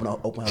Waiting. open her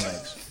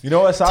legs. You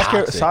know what?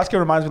 Toxic. Sasuke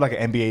reminds me like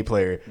an NBA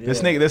player.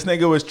 This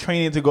nigga was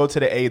training to go to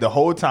the A the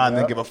whole time,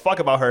 didn't give a fuck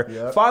about her.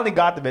 Yep. Finally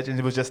got the bitch, and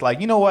he was just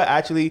like, you know what?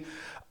 Actually,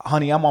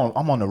 honey, I'm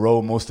on the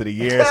road most of the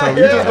year, so you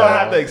just gonna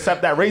have to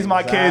accept that. Raise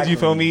my kids, you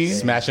feel me?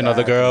 Smashing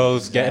other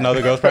girls, getting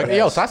other girls pregnant.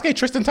 Yo, Sasuke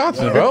Tristan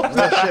Thompson, bro. Real shit.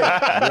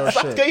 Real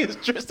Sasuke shit. is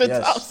Tristan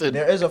Yes, Thompson.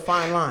 there is a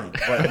fine line,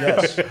 but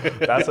yes,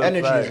 That's the a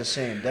energy fact. is the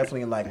same.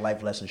 Definitely like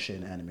life lesson shit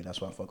in anime. That's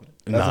why I fuck with it.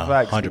 That's Nah, a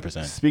fact.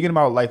 100%. Speaking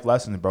about life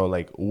lessons, bro,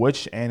 like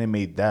which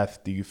anime death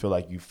do you feel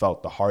like you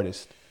felt the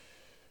hardest?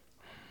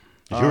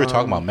 You were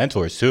talking about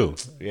mentors too.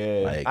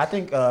 Yeah. Like, I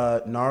think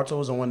Naruto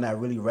was the one that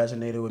really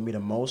resonated with me the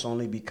most,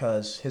 only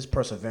because his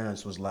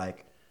perseverance was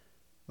like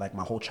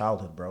my whole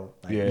childhood, bro.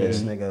 Like Yeah.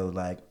 this nigga,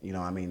 like, you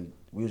know, I mean,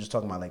 we were just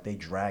talking about like they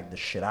dragged the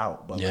shit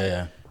out, but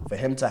Yeah. like, for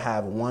him to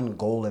have one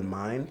goal in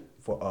mind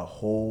for a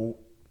whole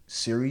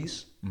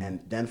series and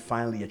then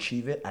finally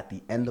achieve it at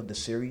the end of the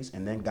series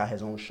and then got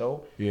his own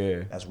show,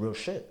 Yeah. that's real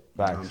shit. You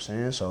know what I'm Facts.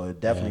 saying? So it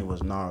definitely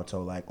was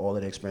Naruto, like all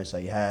of the experience that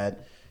he had.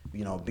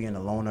 You know, being a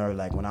loner,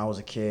 like when I was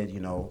a kid, you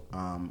know,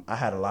 I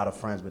had a lot of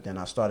friends, but then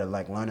I started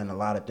like learning a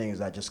lot of things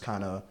that just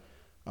kind of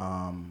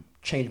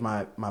changed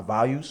my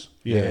values.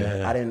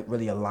 Yeah. I didn't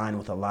really align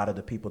with a lot of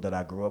the people that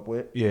I grew up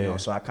with. Yeah. You know,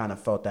 so I kind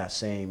of felt that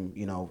same,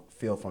 you know,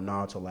 feel from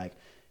Naruto, like,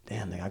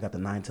 damn, nigga, I got the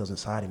 9 tails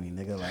inside of me,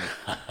 nigga.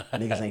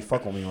 Like, niggas ain't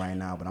fuck with me right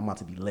now, but I'm about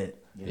to be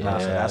lit. You know?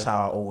 So that's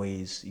how I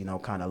always, you know,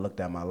 kind of looked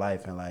at my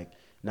life. And like,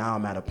 now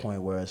I'm at a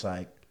point where it's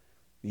like,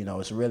 you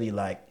know, it's really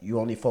like you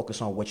only focus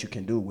on what you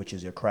can do, which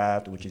is your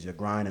craft, which is your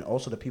grind, and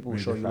also the people who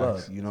show you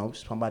love. You know,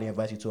 somebody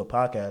invites you to a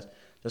podcast,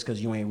 just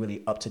because you ain't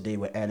really up to date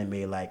with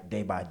anime like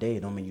day by day,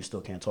 don't mean you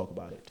still can't talk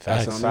about it.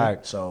 Facts. You know what I mean?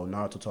 Facts. So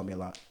Naruto taught me a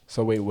lot.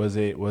 So wait, was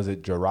it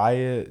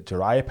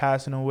Jiraiya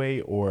passing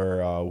away,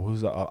 or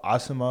who's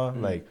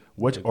Asuma? Like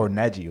which, or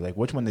Neji? Like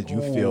which one did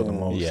you feel the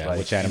most? Yeah, like,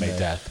 which anime in the-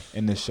 death?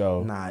 in the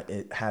show? Nah,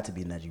 it had to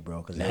be Neji,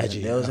 bro, because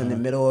Neji, they was in the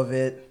middle of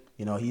it.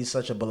 You know, he's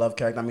such a beloved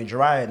character. I mean,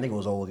 Jiraiya, nigga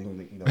was old. You know,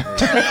 he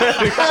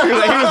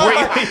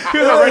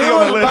was already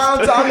on the list.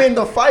 bound to, I mean,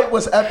 the fight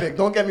was epic.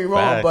 Don't get me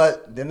wrong, Facts.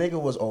 but the nigga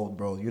was old,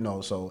 bro. You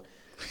know, so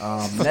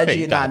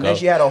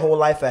Neji had a whole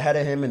life ahead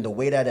of him, and the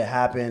way that it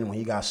happened when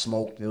he got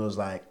smoked, it was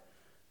like,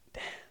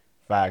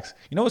 Facts.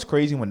 You know what's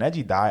crazy? When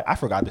Neji died, I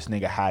forgot this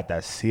nigga had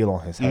that seal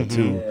on his head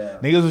too. Yeah.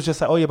 Niggas was just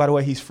like, oh yeah, by the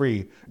way, he's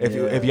free.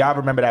 If y'all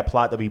remember that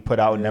plot that we put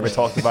out and never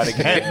talked about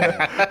again.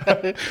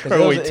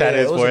 Or we tatted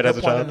his forehead as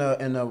a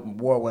child. In the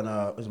war when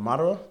it was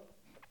Madara?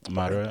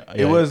 Madara? Yeah.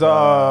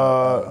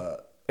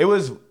 It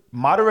was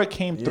Madara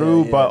came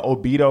through, but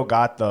Obito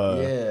got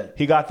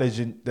he got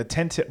the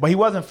 10 tails, but he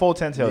wasn't full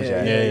 10 tails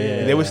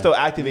yet. They were still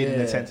activating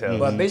the 10 tails.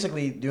 But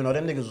basically, you know,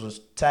 them niggas was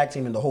tag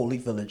teaming the whole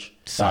Leaf Village.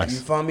 Sucks. You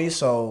feel me?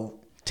 So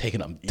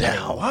taking them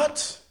down.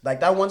 What?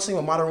 Like that one scene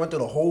when Madara went through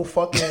the whole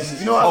fucking,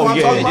 you know what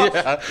I'm talking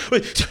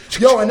about?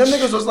 Yo, and them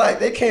niggas was like,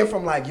 they came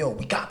from like, yo,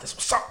 we got this.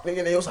 What's up, nigga?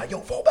 And they was like, yo,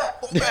 fall back.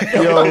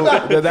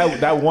 Yo,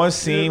 that one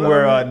scene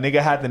where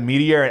nigga had the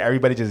meteor and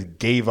everybody just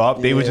gave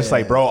up. They was just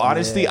like, bro,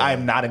 honestly, I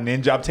am not a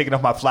ninja. I'm taking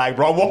off my flag,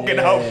 bro. I'm walking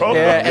out, bro.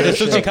 Yeah, and then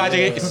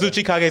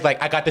Tsuchikage's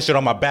like, I got this shit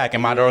on my back.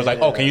 And Madara was like,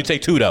 oh, can you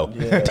take 2 though?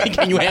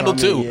 Can you handle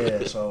 2?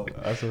 Yeah, so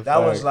that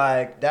was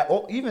like, that.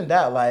 Oh, even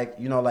that, like,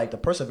 you know, like the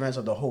perseverance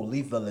of the whole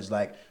Leaf Village,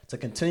 like to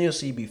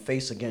continuously be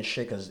faced against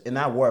shit. Because in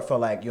that war, it felt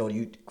like, yo,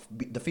 you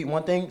defeat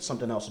one thing,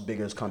 something else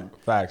bigger is coming.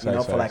 Facts, you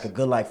know, for like a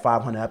good like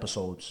 500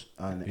 episodes,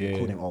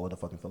 including all of the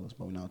fucking fillers.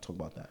 But we not talk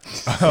about that.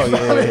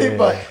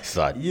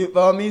 But you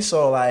feel me?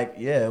 So like,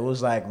 yeah, it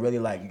was like really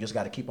like you just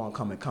got to keep on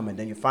coming.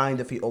 Then you finally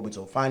defeat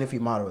Obito, finally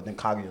defeat Madara. Then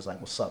Kaguya's like,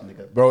 what's up,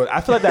 nigga? Bro,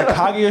 I feel like that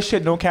Kaguya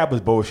shit, no cap,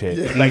 was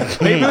bullshit. Like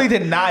they really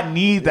did not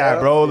need that,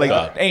 bro.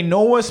 Like ain't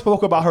no one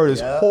spoke about her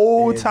this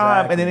whole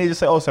time, and then they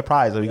just say, oh,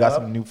 surprise, we got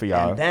something new for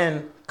y'all. And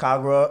then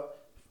Kaguya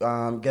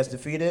gets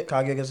defeated,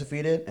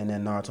 and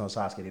then Naruto and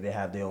Sasuke, they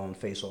have their own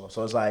face off.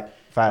 So it's like,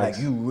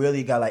 you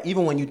really got like,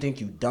 even when you think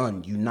you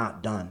done, you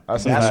not done.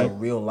 That's a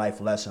real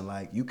life lesson.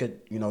 Like you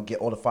could, you know, get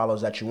all the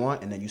followers that you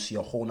want, and then you see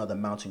a whole nother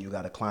mountain you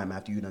got to climb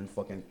after you done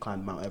fucking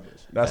climbed Mount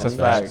Everest. That's a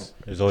fact.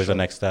 There's always a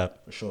next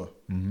step. For sure.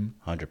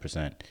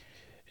 100%.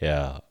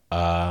 Yeah.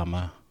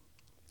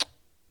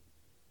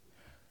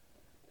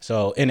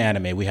 So in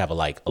anime, we have a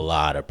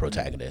lot of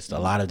protagonists, a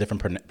lot of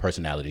different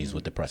personalities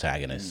with the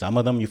protagonists. Some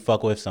of them you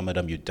fuck with, some of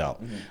them you don't.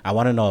 I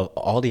want to know,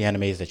 all the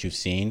animes that you've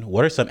seen,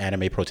 what are some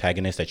anime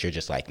protagonists that you're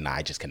just like, nah,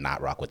 I just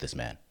cannot rock with this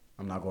man?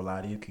 I'm not gonna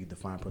lie to you. Can you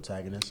define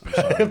protagonist? I'm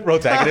sorry.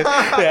 Protagonist?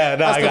 Yeah,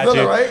 no, I got villain,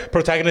 you. Right?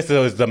 Protagonist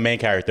is the main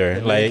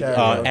character.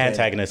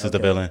 Antagonist is the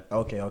villain.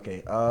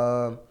 Okay.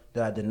 That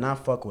I did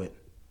not fuck with.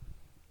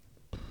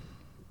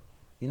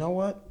 You know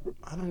what?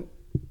 I don't.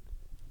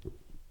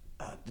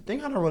 The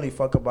thing I don't really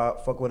fuck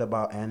with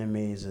about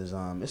animes is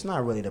it's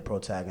not really the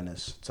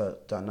protagonist.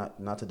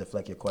 Not to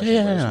deflect your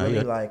question, but it's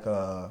really like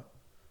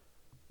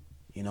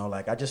you know,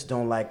 like I just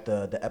don't like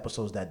the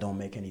episodes that don't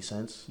make any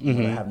sense. That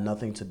have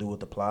nothing to do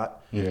with the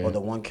plot, or the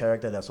one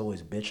character that's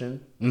always bitching.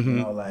 You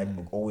know, like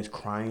always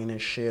crying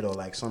and shit, or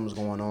like something's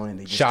going on and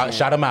they just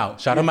shout him out.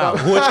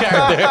 Which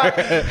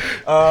character?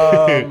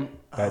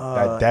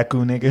 That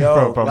Deku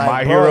nigga from like,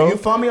 My bro, Hero. You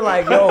feel me?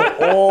 Like, yo,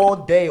 all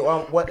day.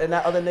 What, and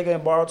that other nigga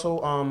in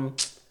Boruto,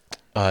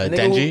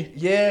 Denji?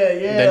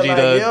 Yeah.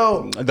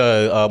 Denji, like,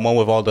 the one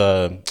with all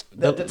the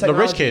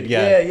rich kid,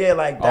 Yeah,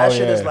 like that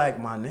shit is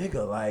like, my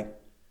nigga, like,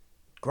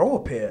 grow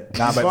up here.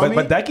 Nah,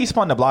 but Denki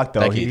spun the block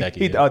though.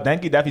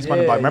 Denki definitely spun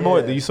the block.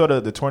 Remember you saw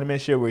the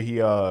tournament shit where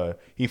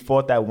he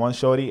fought that one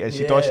shorty and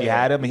she thought she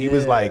had him and he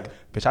was like,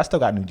 bitch, I still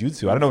got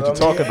ninjutsu. I don't know what you're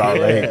talking about.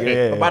 Like,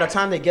 But by the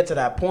time they get to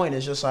that point,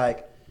 it's just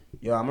like,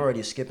 yo, I'm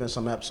already skipping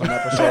some episodes,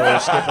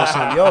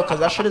 because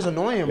that shit is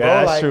annoying, bro.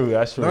 Yeah,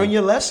 that's true. Learn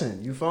your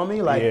lesson. You feel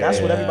me? Like that's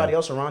what everybody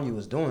else around you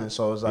is doing.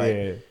 So it's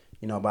like,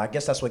 you know, but I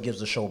guess that's what gives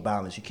the show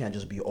balance. You can't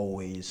just be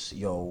always,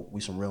 yo,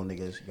 we some real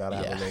niggas. You gotta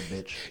have a little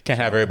bitch. Can't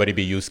have everybody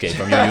be Yusuke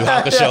from Yu Yu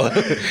Hakusho.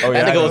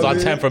 That nigga was on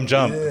 10 from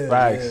jump.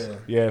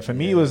 Yeah, for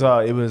me it was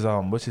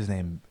what's his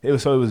name? It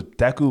was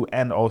Deku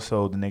and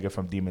also the nigga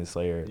from Demon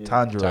Slayer,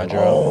 Tanjiro.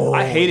 Oh,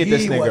 I hated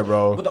this nigga,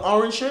 bro. With the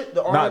orange shit?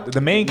 The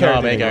main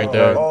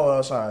character.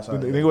 Oh, sorry.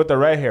 The nigga with the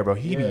red hair, bro.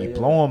 He be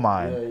blowing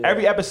mine.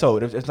 Every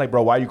episode, it's like,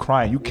 bro, why are you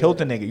crying? You killed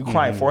the nigga. You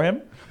crying for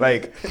him?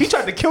 Like, he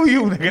tried to kill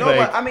you, nigga. No,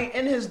 but I mean,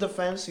 in his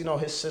defense, you know,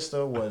 his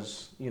sister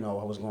was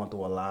going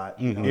through a lot.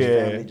 You know, his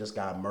family just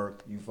got murked.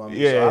 You feel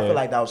me? So I feel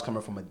like that was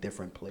coming from a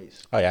different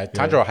place. Oh yeah,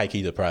 Tanjiro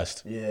high-key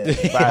depressed. Yeah,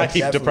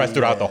 high-key depressed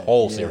throughout the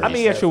whole series. I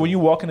mean, actually, when you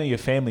walk into your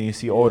family and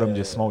see all of them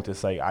just smoked,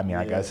 it's like, I mean,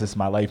 I guess this is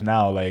my life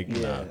now. Like,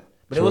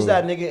 But it was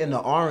that nigga in the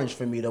orange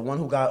for me, the one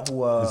who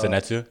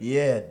Zenitsu?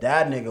 Yeah,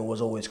 that nigga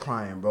was always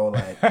crying, bro.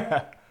 Like,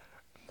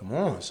 Come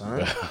on, son.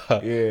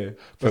 Yeah.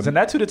 But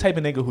Zenatu the type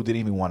of nigga who didn't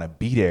even want to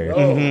be there.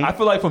 I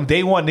feel like from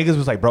day one, niggas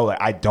was like, bro, like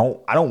I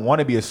don't want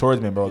to be a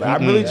swordsman, bro. Like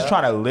I'm really just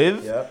trying to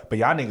live. But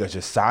y'all niggas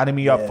just signing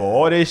me up for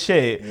all this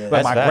shit. Like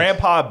That's my facts.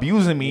 grandpa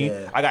abusing me.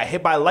 I got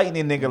hit by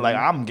lightning, nigga. Like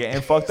I'm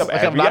getting fucked up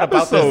Like every I'm not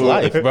about episode. this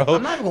life, bro.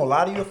 I'm not even gonna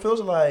lie to you. It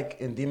feels like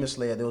in Demon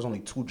Slayer there was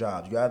only 2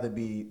 jobs. You either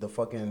be the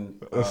fucking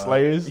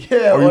Slayers?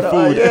 yeah, Or you the,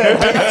 food?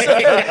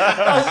 yeah.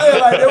 I said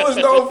like there was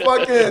no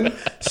fucking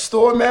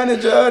store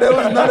manager. There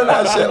was none of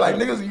that shit. Like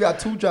niggas, you got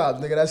 2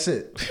 jobs, nigga. That's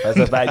it. That's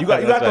a fact. You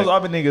got That's those fact.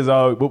 other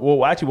niggas.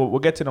 We'll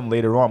get to them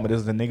later on. But this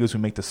is the niggas who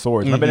make the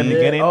swords. Remember in the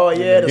beginning? Oh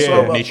yeah, the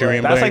sword up,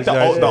 Nichiren bro. That's like the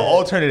Blades, the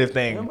alternative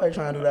thing. Nobody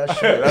trying to do that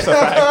shit. That's a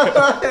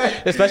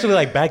fact. Especially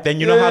like back then,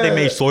 you know how they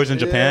made swords in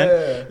Japan?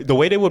 Yeah. The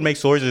way they would make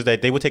swords is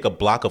that they would take a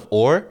block of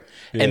ore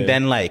and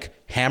then like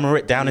hammer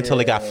it down until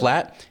it got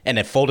flat and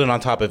then fold it on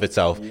top of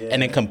itself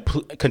and then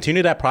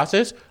continue that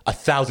process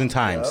 1,000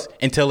 times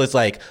until it's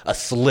like a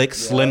slick,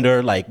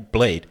 slender like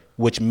blade.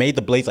 Which made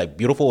the blades like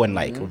beautiful and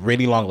like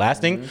really long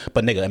lasting.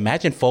 But nigga,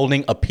 imagine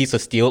folding a piece of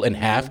steel in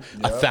half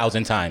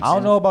 1,000 times. I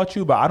don't know about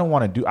you, but I don't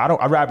want to do.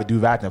 I'd rather do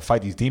that than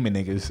fight these demon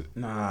niggas.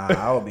 Nah,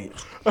 I would be.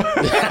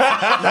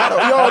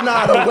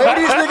 The way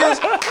these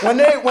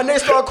niggas when they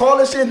start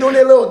calling shit and doing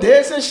their little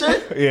dance and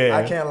shit, Yeah.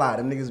 I can't lie,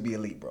 them niggas be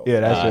elite, bro.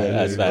 Yeah, that's Nah, it.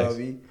 that's You know facts. what I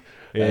mean?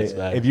 Yeah. That's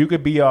facts. If you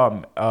could be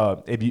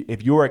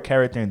if you were a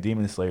character in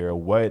Demon Slayer,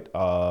 what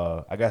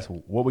I guess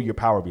what would your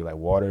power be? Like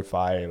water,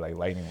 fire, like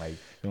lightning, like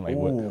you know, like Ooh,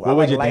 what I would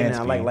like your lightning. dance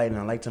I be? like lightning.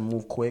 I like to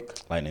move quick.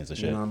 Lightning's the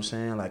You shit. know what I'm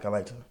saying? Like I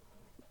like to,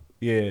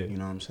 Yeah. you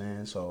know what I'm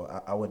saying?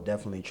 So I would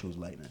definitely choose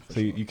lightning. For So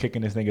sure. you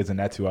kicking this niggas and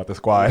that two out the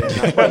squad.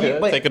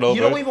 But Take it you over.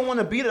 don't even want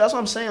to beat it. That's what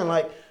I'm saying.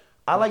 Like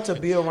I like to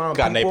be around.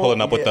 Got Nate people,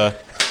 pulling up with the.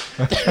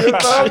 You feel me?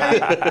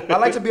 I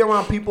like to be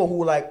around people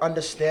who like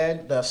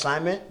understand the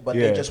assignment, but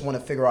Yeah. they just want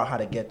to figure out how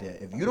to get there.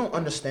 If you don't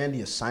understand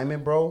the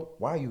assignment, bro,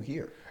 why are you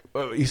here?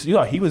 You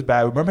know, he was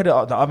bad. Remember the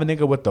other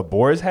nigga with the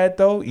boar's head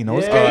though? You know,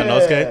 Yeah.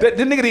 Nosuke? the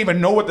nigga didn't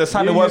even know what the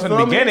assignment was in the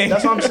feel me? beginning.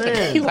 That's what I'm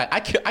saying. He's like,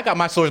 I got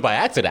my swords by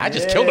accident. I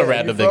just Yeah, killed a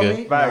random you feel nigga.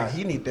 me? Nah, Facts.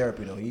 he need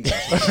therapy though. He got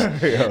some,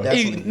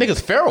 He,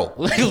 nigga's feral.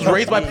 He was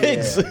raised by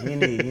pigs. Yeah, he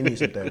need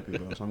some therapy,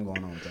 bro. So I'm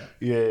going on with that.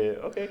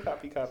 Yeah. Okay.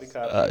 Copy.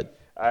 All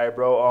right,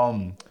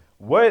 bro.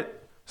 What?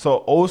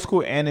 So old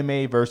school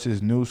anime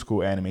versus new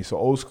school anime. So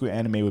old school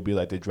anime would be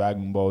like the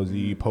Dragon Ball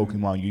Z,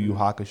 Pokemon, Yu Yu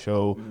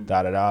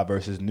Hakusho,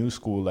 versus new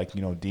school like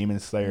Demon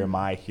Slayer,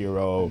 My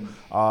Hero.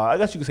 I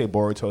guess you could say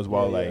Boruto as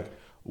well. Yeah, like,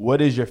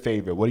 what is your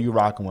favorite? What are you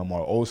rocking with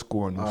more, old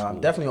school or new school? I'm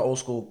definitely an old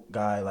school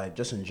guy, like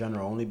just in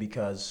general, only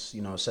because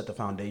it set the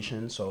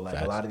foundation. So like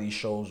Facts. a lot of these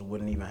shows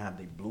wouldn't even have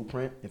the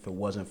blueprint if it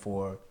wasn't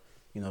for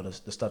the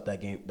stuff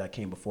that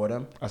came before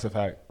them. That's a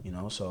fact.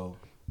 So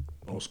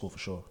old school for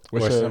sure.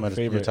 What's Or your some of your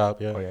favorite?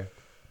 top, yeah. Oh yeah.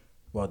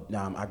 Well,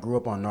 I grew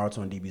up on Naruto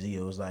and DBZ.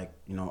 It was like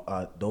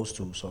those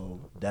two. So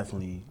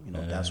definitely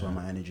that's where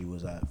my energy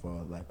was at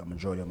for like a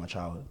majority of my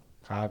childhood.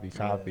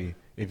 Copy.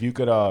 If you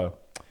could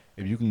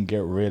if you can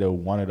get rid of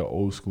one of the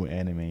old school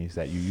animes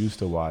that you used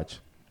to watch,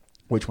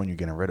 which one you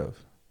getting rid of?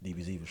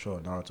 DBZ for sure.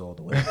 Naruto all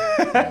the way.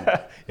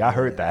 Yeah, I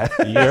heard that.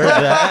 You heard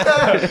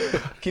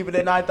that? Keep it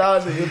at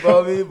 9,000, you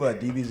feel me? But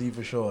DBZ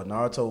for sure.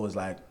 Naruto was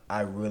like,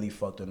 I really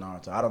fucked with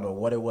Naruto. I don't know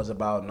what it was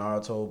about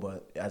Naruto,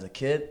 but as a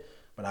kid,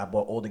 but I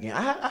bought older games.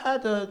 I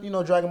had the,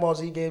 Dragon Ball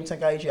Z game,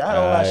 Tenkaichi. I had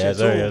all that shit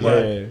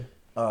too.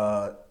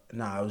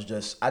 It was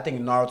just, I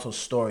think Naruto's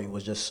story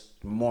was just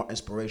more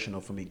inspirational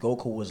for me.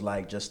 Goku was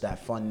like just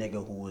that fun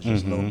nigga who was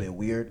just a little bit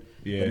weird.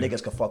 Yeah. But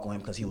niggas could fuck with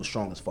him because he was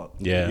strong as fuck.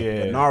 Yeah. Yeah.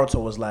 But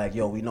Naruto was like,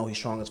 yo, we know he's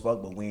strong as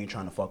fuck, but we ain't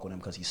trying to fuck with him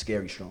because he's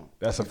scary strong.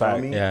 That's a You feel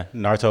fact. me? Yeah,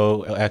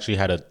 Naruto actually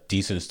had a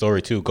decent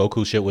story too.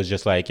 Goku shit was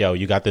just like, yo,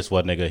 you got this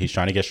one nigga. He's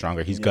trying to get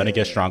stronger. He's gonna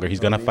get stronger. He's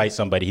gonna fight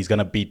somebody. He's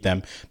gonna beat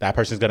them. That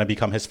person's gonna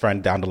become his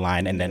friend down the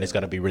line, and then it's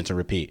gonna be rinse and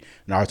repeat.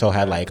 Naruto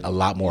had like a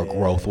lot more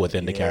growth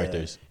within the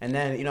characters. And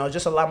then,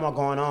 just a lot more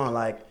going on.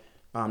 Like,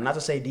 not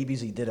to say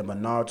DBZ did it, but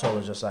Naruto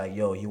was just like,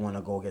 yo, he want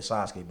to go get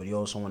Sasuke, but he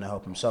also want to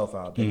help himself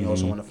out. Then he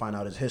also want to find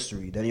out his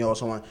history. Then he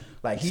also want,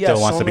 like, he Still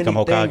had wants so to many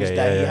become Hokage, things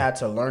that he yeah. had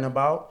to learn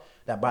about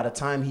that by the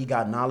time he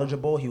got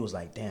knowledgeable, he was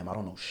like, damn, I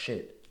don't know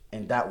shit.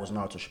 And that was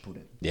Naruto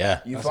Shippuden.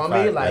 Yeah, You That's feel a me?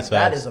 fact. Like, That's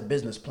that facts. is a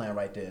business plan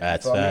right there. You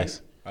That's feel me?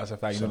 facts. That's a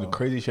fact. The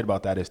crazy shit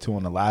about that is too,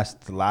 on the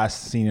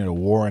last scene of the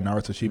war in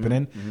Naruto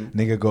Shippuden,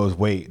 nigga goes,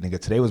 wait, nigga,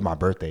 today was my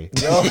birthday.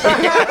 Yo,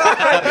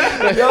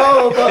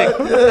 but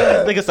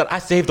Nigga said, I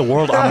saved the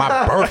world on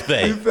my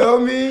birthday. you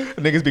feel me?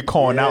 Niggas be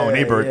calling out on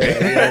their birthday. You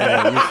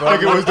feel me?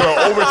 Nigga was doing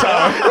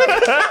overtime.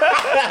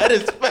 That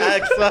is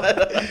facts, son.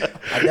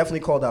 I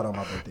definitely called out on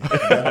my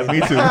birthday. Me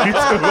too. Oh,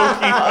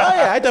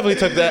 yeah, I definitely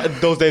took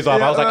those days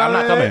off. I was like, I'm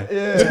not coming.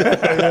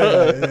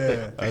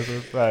 That's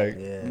a fact.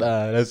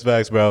 Nah, that's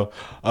facts, bro.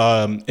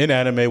 In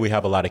anime, we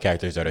have a lot of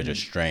characters that are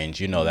just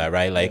strange. You know that,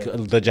 right? Like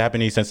the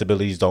Japanese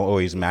sensibilities don't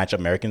always match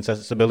American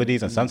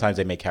sensibilities, and sometimes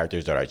they make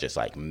characters that are just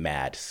like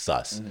mad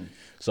sus.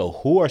 So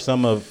who are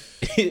some of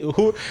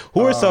who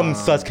are some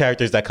sus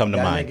characters that come to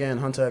That mind? nigga in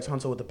Hunter x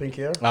Hunter with the pink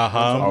hair.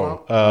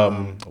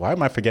 Why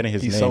am I forgetting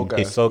his Hisoka.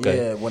 name? Hisoka.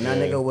 Yeah, when that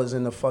nigga was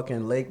in the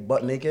fucking lake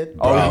butt naked.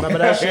 Oh, you remember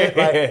that shit?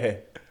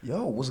 Like,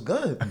 Yo, what's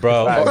good,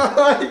 bro?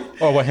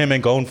 Or when him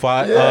and Gon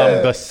fought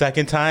the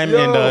second time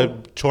in the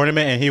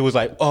tournament, and he was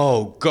like,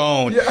 "Oh,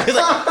 Gon." Yeah. He's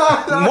like,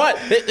 "What?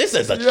 This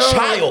is a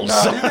child,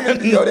 son."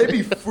 They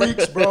be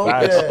freaks, bro.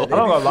 I Yeah, don't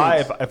gonna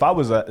lie. If I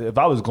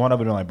was going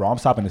up and like, bro, I'm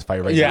stopping this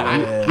fight right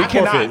now. We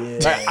cannot.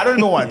 Like, I don't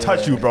even want to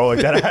touch you, bro. Like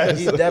that.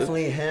 He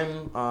definitely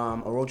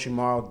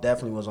Orochimaru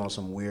definitely was on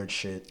some weird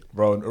shit.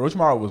 Bro,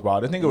 Orochimaru was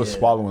wild. This nigga was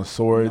swallowing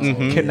swords,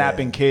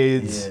 kidnapping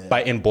kids,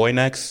 biting boy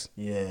necks.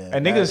 Yeah,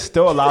 and niggas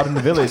still allowed in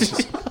the village.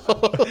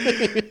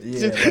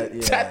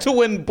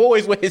 Tattooing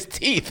boys with his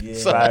teeth.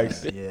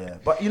 Yeah,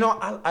 but you know,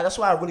 I that's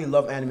why I really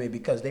love anime,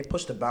 because they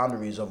push the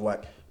boundaries of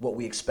what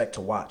we expect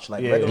to watch.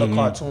 Like regular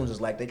cartoons is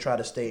like they try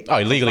to stay.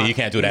 Oh, legally you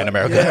can't do that in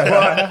America. Yeah,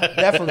 well,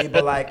 definitely.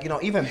 But like, you know,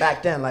 even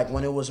back then, like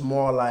when it was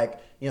more like,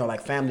 you know,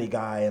 like Family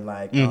Guy and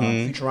like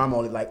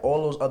Futurama, like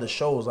all those other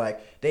shows,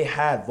 like they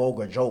had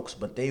vulgar jokes,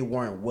 but they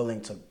weren't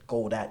willing to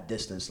go that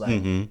distance.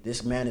 Like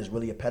this man is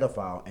really a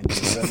pedophile, and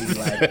they really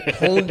like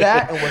honed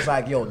that and was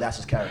like, yo, that's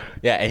his character.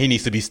 Yeah, and he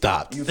needs to be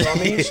stopped. You feel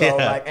me? So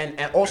like, and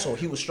also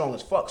he was strong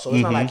as fuck. So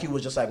it's not like he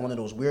was just like one of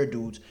those weird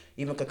dudes.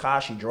 Even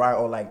Kakashi, Jiraiya,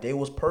 or like they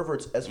was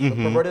perverted as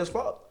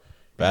fuck.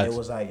 And it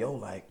was like, yo,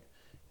 like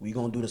we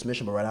gonna do this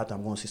mission, but right after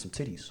I'm gonna see some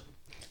titties.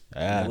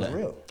 Yeah, that was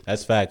real.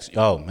 That's facts.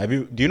 Oh,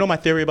 do you know my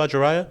theory about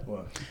Jiraiya?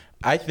 What?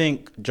 I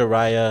think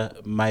Jiraiya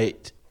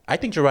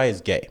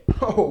is gay.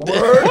 Oh,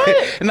 word?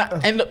 and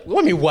I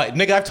mean, what,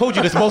 nigga? I've told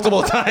you this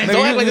multiple times.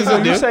 Don't act like this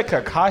You said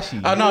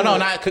Kakashi. Oh no,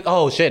 not.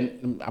 Oh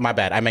shit, my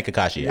bad. I meant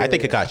Kakashi. I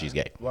think Kakashi's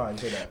gay. Why you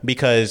say that?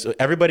 Because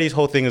everybody's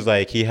whole thing is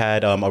like he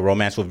had a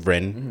romance with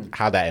Rin.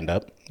 How'd that end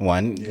up?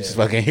 One, just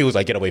fucking, he was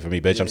like, "Get away from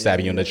me, bitch! I'm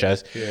stabbing you in the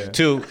chest."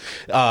 Two,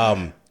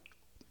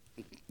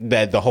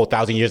 that the whole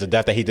 1,000 years of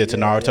death that he did to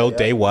Naruto,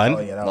 day one,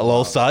 a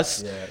little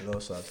sus. Yeah, a little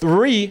sus.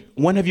 Three,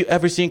 when have you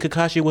ever seen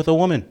Kakashi with a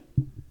woman?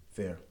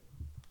 Fair.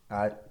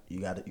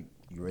 You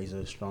raise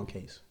a strong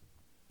case.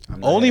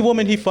 Only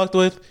woman he fucked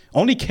with,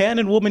 only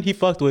canon woman he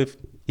fucked with,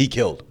 he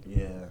killed. Yeah.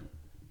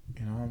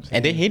 You know what I'm saying?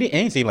 And then it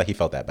didn't seem like he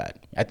felt that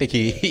bad. I think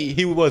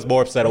he was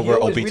more upset over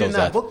Obito's reading that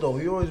death. book though.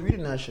 He always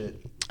reading that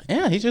shit.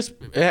 Yeah, he's just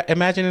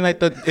imagining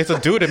like it's a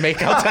dude in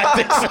makeout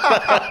tactics.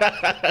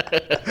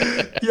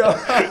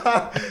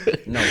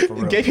 No, for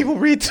real. Gay people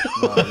read too.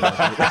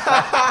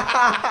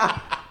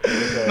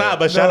 Nah,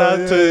 but shout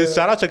out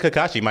to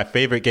Kakashi, my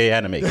favorite gay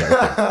anime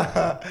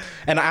character.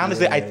 And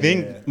honestly, I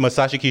think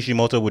Masashi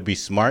Kishimoto would be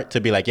smart to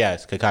be like,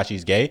 yes,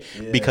 Kakashi's gay,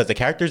 because the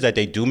characters that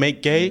they do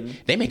make gay,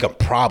 they make a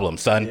problem,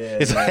 son.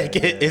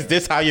 Is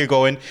this how you're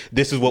going?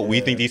 This is what we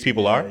think these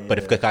people are. But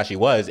if Kakashi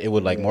was, it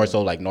would like more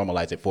so like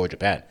normalize it for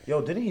Japan.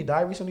 Yo, didn't he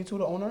die recently too?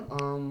 The owner?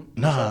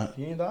 Nah,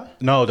 he didn't die.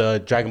 No,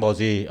 the Dragon Ball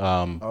Z.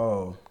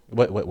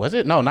 What was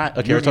it? No, not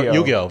Akira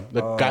Yu-Gi-Oh.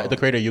 The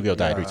creator of Yu-Gi-Oh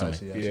died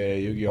recently. Yeah,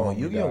 Yu-Gi-Oh. Oh,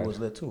 Yu-Gi-Oh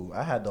was lit too.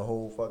 I had the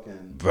whole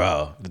fucking.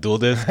 Bro, the duel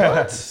disc,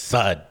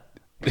 son.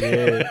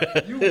 Yeah.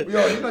 you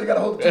know you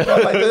gotta hold the two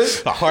like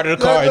this. The heart of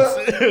the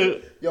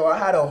cards. Yo, I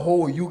had a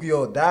whole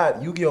Yu-Gi-Oh.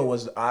 That Yu-Gi-Oh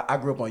was. I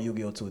grew up on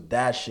Yu-Gi-Oh too.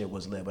 That shit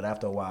was lit, but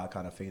after a while, I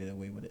kind of faded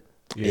away with it.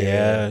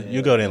 Yeah,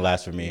 Yu-Gi-Oh didn't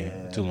last for me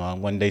too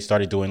long. When they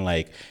started doing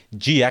like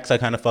GX, I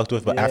kind of fucked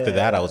with, but after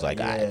that, I was like,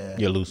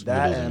 you're losing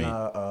me.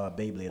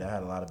 Beyblade, I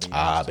had a lot of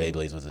Beyblades.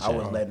 Beyblades was a shit. I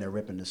was letting it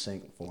rip in the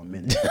sink for a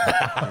minute.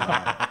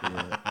 That's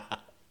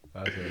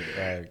a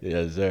fact.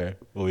 Yes, sir.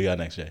 What we got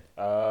next, Jay?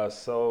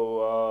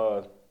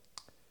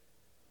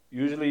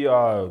 Usually, you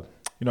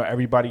know,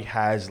 everybody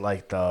has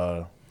like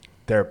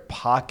their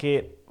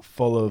pocket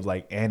full of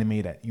like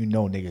anime that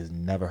niggas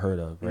never heard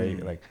of,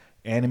 right? Like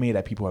anime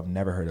that people have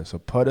never heard of. So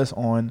put us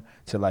on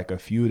to like a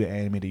few of the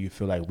anime that you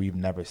feel like we've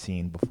never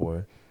seen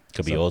before.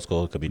 Could be old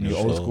school, could be new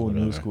school. Old school,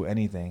 new school,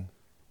 anything.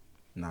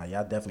 Nah,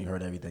 y'all definitely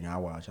heard everything I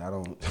watch. I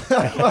don't.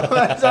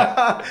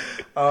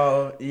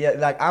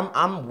 Like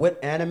I'm with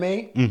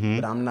anime,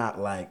 but I'm not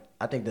like.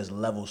 I think there's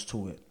levels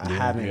to it. I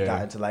haven't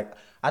gotten to like.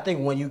 I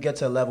think when you get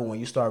to a level when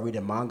you start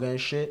reading manga and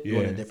shit,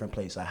 you're in a different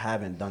place. I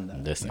haven't done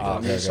that.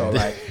 So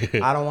like,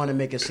 I don't want to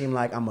make it seem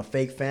like I'm a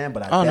fake fan,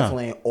 but I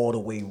definitely ain't all the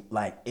way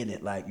like in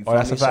it. Like you feel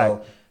me?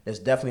 So there's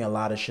definitely a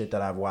lot of shit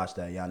that I've watched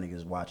that y'all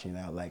niggas watching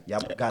now. Like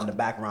y'all got in the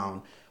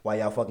background while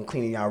y'all fucking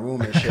cleaning y'all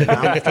room and shit.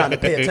 I'm just trying to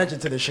pay attention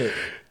to this shit.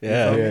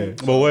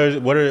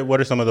 Well, what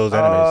are some of those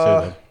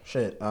animes too?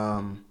 Shit.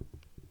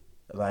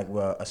 Like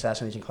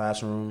Assassination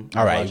Classroom.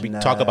 All right, we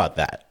talk about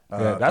that.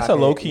 That's a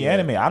low key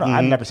anime.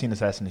 I've never seen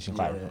Assassination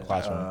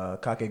Classroom.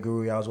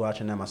 Kakegurui, I was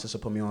watching that. My sister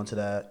put me on to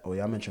that. Oh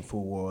yeah, I mentioned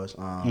Food Wars.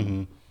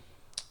 God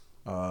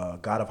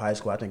of High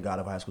School. I think God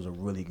of High School is a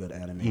really good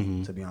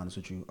anime. To be honest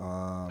with you,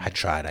 I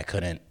tried. I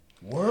couldn't.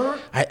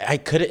 Word? I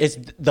couldn't. It's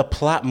the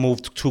plot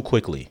moved too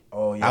quickly.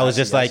 Oh yeah. I was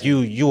just like,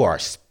 you are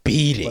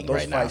speeding right now.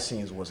 Those fight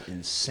scenes was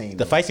insane.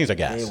 The fight scenes are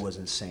gas. It was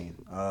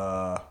insane.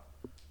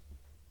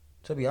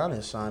 To be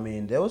honest, I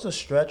mean, there was a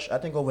stretch, I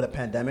think over the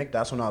pandemic,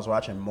 that's when I was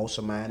watching most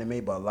of my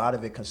anime, but a lot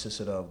of it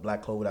consisted of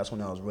Black Clover. That's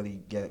when I was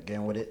really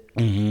getting with it.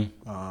 And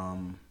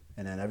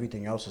then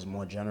everything else is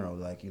more general,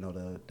 like, you know,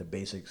 the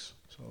basics.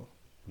 So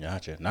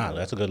Gotcha. Nah,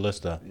 that's a good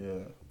list, though. Yeah.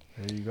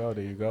 There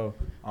you go.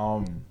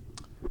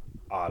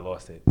 Oh, I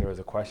lost it. There was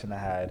a question I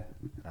had,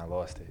 and I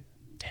lost it.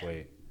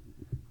 Wait.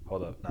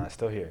 Hold up. Nah, it's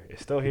still here.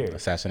 It's still here.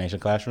 Assassination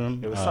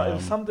Classroom. It was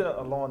something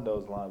along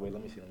those lines. Wait,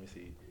 let me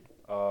see.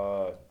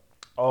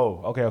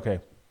 Okay.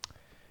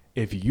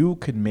 If you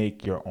could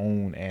make your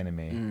own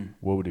anime,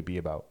 what would it be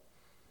about?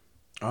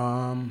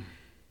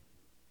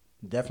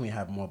 Definitely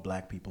have more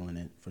black people in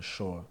it for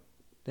sure.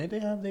 They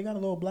got a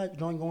little black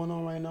joint going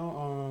on right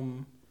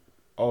now.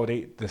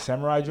 The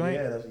samurai joint?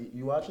 Yeah,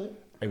 you watch it?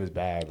 It was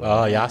bad, bro.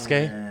 Oh,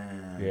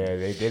 Yasuke? Yeah,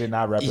 they did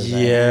not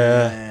represent.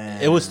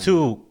 Yeah. It was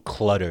too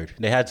cluttered.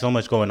 They had so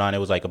much going on. It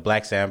was like a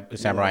black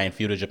samurai in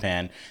feudal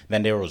Japan.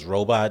 Then there was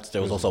robots.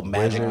 There was also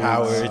magic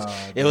powers.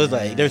 It was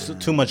like, there's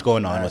too much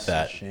going on with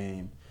that. That's a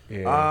shame.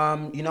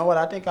 Yeah. You know what?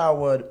 I think I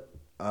would,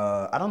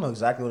 I don't know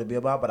exactly what it'd be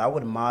about, but I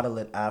would model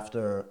it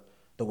after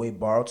the way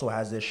Boruto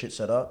has this shit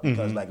set up.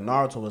 Because like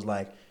Naruto was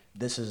like,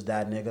 this is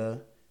that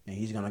nigga, and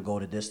he's going to go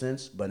the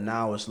distance. But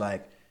now it's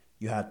like,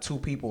 you have two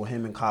people,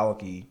 him and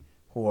Kawaki,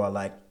 who are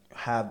like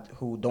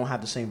who don't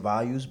have the same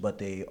values, but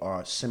they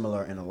are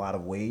similar in a lot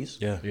of ways.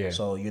 Yeah.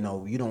 So you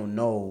don't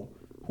know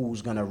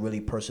who's gonna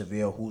really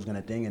persevere, who's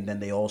gonna think, and then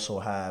they also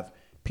have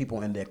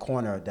people in their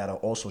corner that are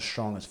also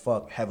strong as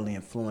fuck, heavily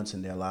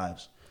influencing their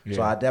lives. Yeah.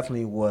 So I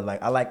definitely would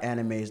I like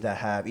animes that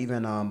have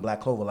even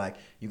Black Clover, like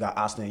you got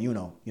Asta and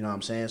Yuno, you know what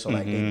I'm saying? So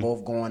like they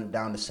both going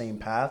down the same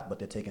path, but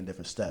they're taking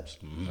different steps.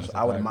 So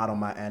I would model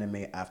my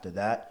anime after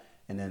that,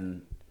 and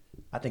then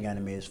I think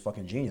anime is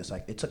fucking genius.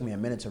 Like it took me a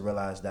minute to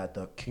realize that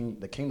the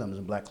kingdoms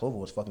in Black Clover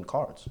was fucking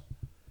cards.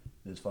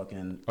 It's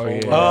fucking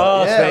Space.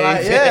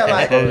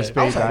 I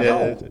was like,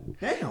 yo,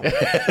 damn.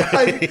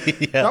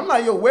 Like, I'm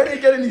like, yo, where they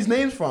getting these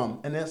names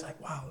from? And then it's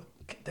like, wow,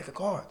 deck of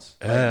cards.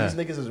 Like, these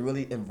niggas is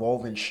really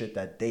involving shit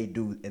that they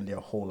do in their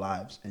whole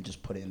lives and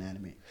just put it in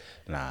anime.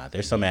 Nah,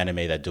 there's some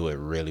anime that do it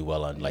really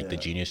well on like the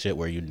genius shit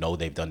where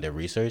they've done their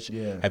research.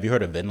 Yeah. Have you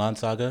heard of Vinland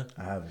Saga?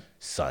 I haven't.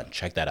 Son,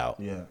 check that out.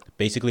 Yeah.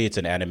 Basically, it's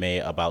an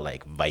anime about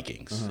like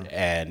Vikings,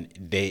 and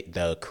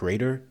the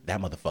creator, that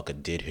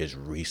motherfucker did his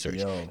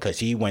research because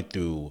he went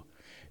through.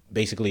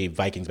 Basically,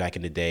 Vikings back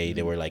in the day,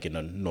 they were like in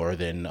the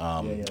northern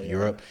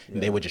Europe. Yeah.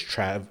 And they would just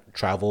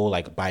travel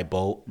like by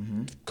boat,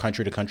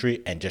 country to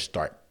country, and just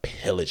start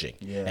pillaging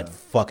and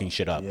fucking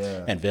shit up.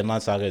 Yeah. And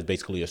Vinland Saga is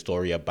basically a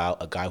story about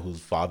a guy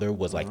whose father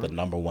was like the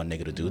number one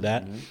nigga to do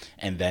that,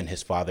 and then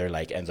his father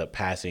like ends up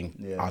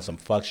passing on some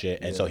fuck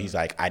shit, and so he's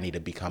like, I need to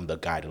become the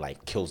guy that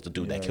like kills the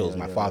dude that kills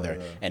my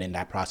father, and in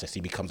that process,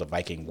 he becomes a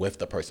Viking with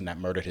the person that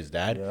murdered his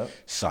dad.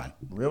 Son,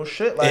 real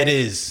shit. Like, it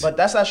is. But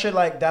that's that shit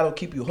like that'll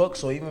keep you hooked.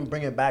 So even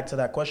bring it back to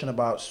that question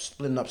about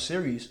splitting up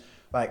series.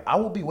 Like I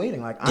will be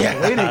waiting. Like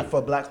I'm waiting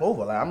for Black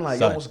Clover. Like I'm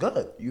like, yo, what's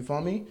good? You feel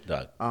me?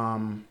 Doug.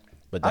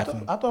 But I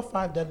thought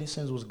 5 Deadly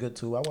Sins was good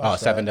too. I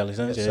watched 7 Deadly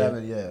Sins. Yeah,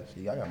 7. Yeah.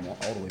 See, I got more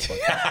all the way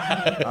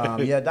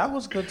fucked. Yeah, that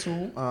was good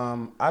too.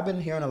 I've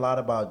been hearing a lot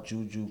about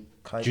Jujutsu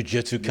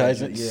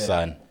Kaisen.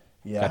 Son.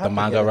 Yeah. Got the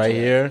manga right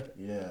here.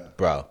 Yeah.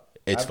 Bro,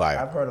 it's fire.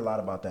 I've heard a lot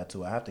about that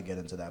too. I have to get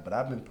into that, but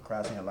I've been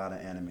procrastinating a lot of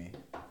anime.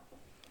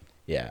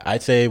 Yeah,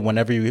 I'd say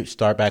whenever you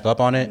start back up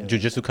on it,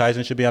 Jujutsu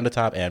Kaisen should be on the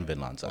top, and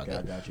Vinland Saga. Okay,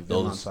 I got you.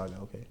 Vinland Saga,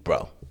 okay.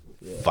 Bro,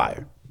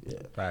 fire. Yeah.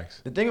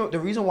 Facts. The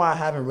reason why I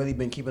haven't really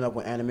been keeping up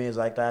with animes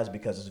like that is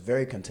because it's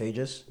very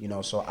contagious,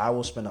 so I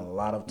will spend a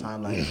lot of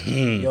time like,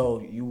 yo,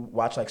 you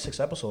watch like 6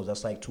 episodes,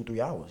 that's like 2-3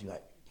 hours. You're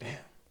like, damn.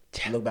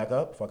 You look back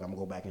up, fuck, I'm gonna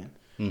go back in.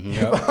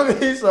 You know what I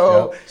mean?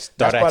 So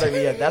that's part of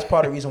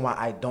the reason why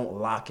I don't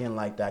lock in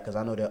like that, because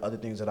I know there are other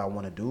things that I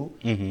want to do,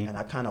 and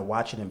I kind of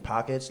watch it in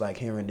pockets, like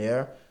here and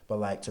there. But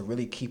like to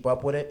really keep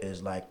up with it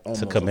is like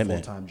almost a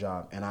full-time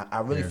job, and I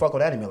really fuck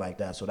with anime like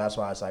that. So that's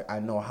why it's like I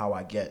know how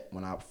I get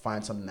when I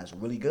find something that's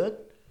really good.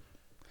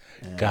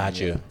 Got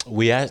you.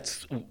 We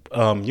asked, JR.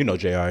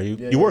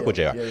 You work with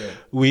JR. Yeah.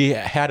 We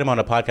had him on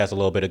a podcast a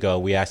little bit ago.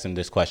 We asked him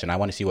this question. I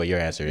want to see what your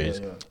answer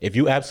is. Yeah. If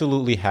you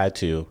absolutely had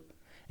to,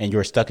 and you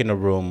were stuck in a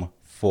room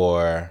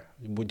for,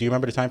 do you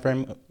remember the time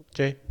frame,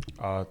 Jay?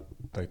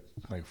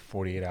 Like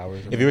 48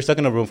 hours. If you were stuck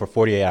in a room for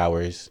 48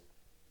 hours,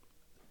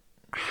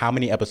 how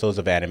many episodes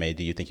of anime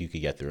do you think you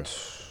could get through?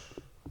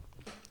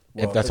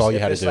 Well, if that's all you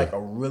had to do. It's like a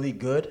really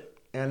good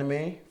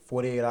anime,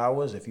 48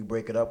 hours. If you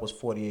break it up, was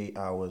 48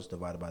 hours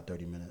divided by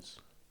 30 minutes.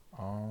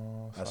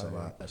 Oh, that's a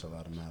lot. That's a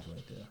lot of math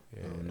right there.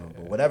 Yeah, I don't know,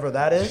 but whatever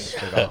that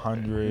is, like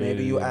 100.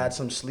 Maybe you add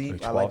some sleep.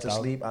 Like I like to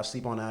sleep. I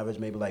sleep on average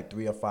maybe like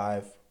 3 or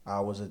 5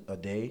 hours a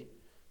day.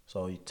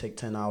 So you take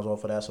 10 hours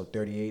off of that, so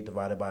 38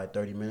 divided by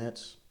 30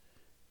 minutes.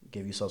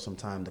 Give yourself some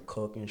time to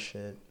cook and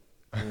shit.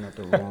 Clean up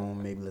the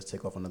room. Maybe let's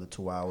take off another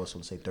 2 hours. So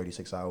let's say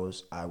 36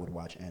 hours. I would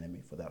watch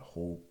anime for that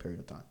whole period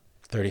of time.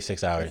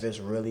 36 hours. If it's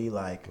really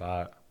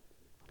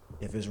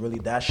if it's really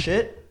that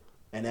shit,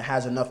 and it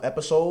has enough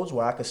episodes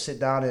where I could sit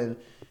down and,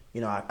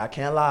 I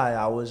can't lie.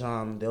 I was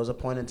there was a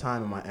point in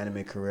time in my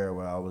anime career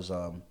where I was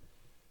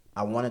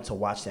I wanted to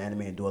watch the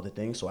anime and do other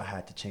things, so I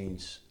had to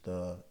change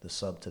the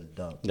sub to the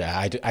dub. Yeah,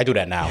 I do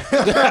that now.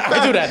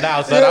 I do that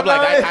now, son. I'm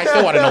like, I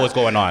still want to know what's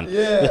going on.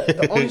 Yeah,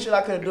 the only shit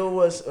I couldn't do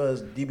was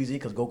DBZ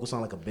because Goku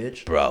sounded like a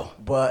bitch. Bro.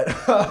 But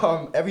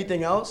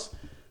everything else,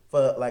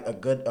 for like a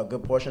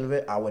good portion of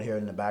it, I would hear it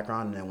in the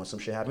background, and then when some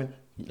shit happened,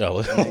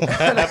 Oh,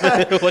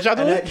 what y'all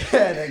doing?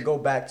 and then go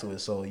back to it.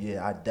 So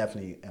yeah, I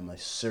definitely am a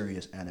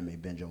serious anime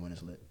binger when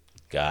it's lit.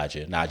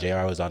 Gotcha. Nah,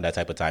 JR was on that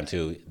type of time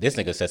too. This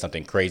nigga said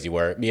something crazy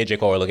where me and J.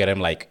 Cole were looking at him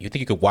like, you think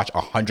you could watch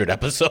 100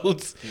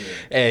 episodes? Yeah.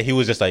 And he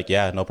was just like,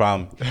 yeah, no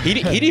problem. He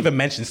didn't even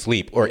mention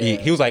sleep or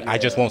eat. He was like, I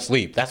just won't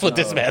sleep. That's what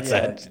this man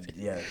said.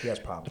 Yeah, he has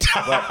problems.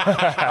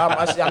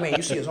 But, I mean,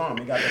 you see his arm.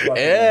 He got the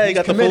fucking, he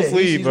got the full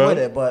sleeve, he's bro. with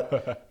it.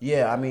 But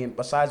yeah, I mean,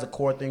 besides the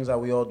core things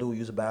that we all do,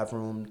 use a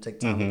bathroom,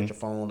 take time to look at your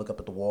phone, look up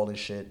at the wall and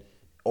shit.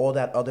 All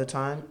that other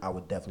time, I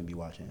would definitely be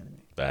watching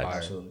anime.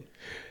 Absolutely.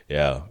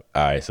 Yeah.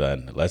 All right,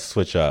 son. Let's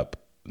switch up.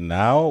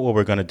 Now what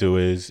we're going to do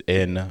is,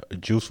 in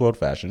Juice WRLD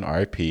fashion,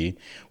 RIP,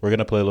 we're going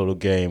to play a little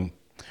game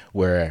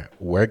where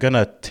we're going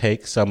to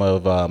take some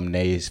of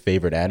Nay's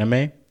favorite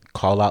anime,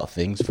 call out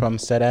things from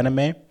said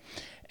anime,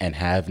 and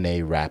have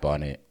Nay rap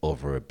on it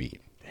over a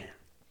beat. Damn.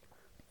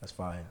 That's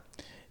fire.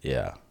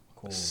 Yeah.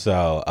 Cool.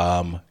 So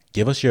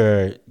give us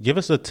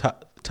the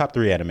top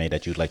 3 anime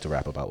that you'd like to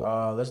rap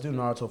about. Let's do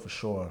Naruto for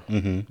sure.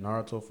 Mm-hmm.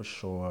 Naruto for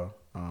sure.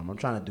 I'm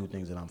trying to do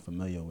things that I'm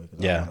familiar with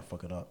because I don't want to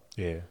fuck it up.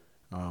 Yeah.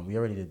 We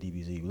already did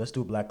DBZ. Let's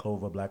do Black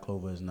Clover. Black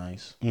Clover is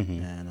nice.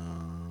 Mm-hmm.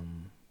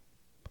 And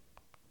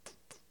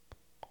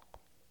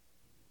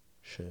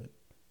shit.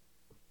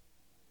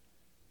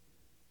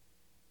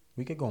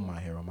 We could go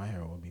My Hero. My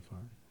Hero would be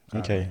fine.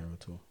 Okay. My Hero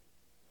too.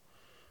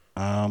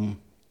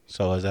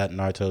 So is that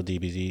Naruto,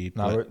 DBZ?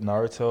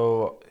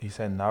 Naruto. He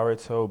said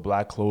Naruto,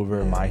 Black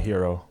Clover, My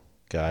Hero.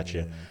 Gotcha.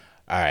 Yeah.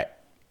 All right.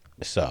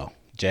 So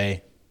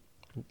Jay,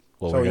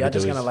 what we're gonna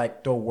do gonna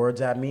like throw words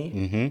at me?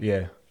 Mm-hmm.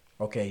 Yeah.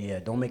 Okay, yeah.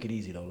 Don't make it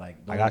easy though. Like,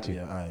 I got you.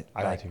 Yeah, all right.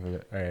 I got you.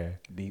 All right.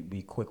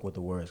 Be quick with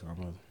the words.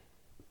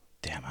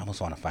 Damn, I almost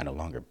want to find a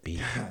longer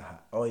beat.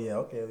 Oh yeah,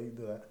 okay, we can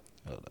do that.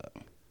 Hold up.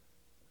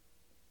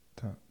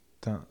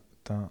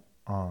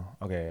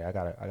 Okay, I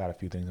got a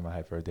few things in my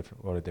head for a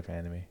different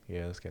anime.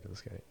 Yeah, let's get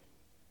it.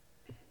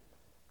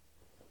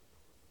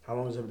 How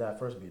long is it that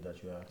first beat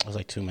that you had? It was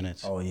like 2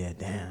 minutes. Oh yeah,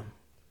 damn.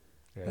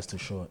 Yeah. That's too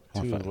short.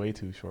 Way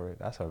too short.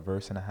 That's a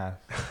verse and a half.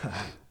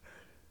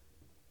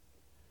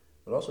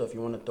 But also, if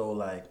you want to throw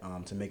like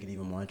to make it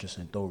even more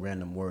interesting, throw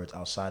random words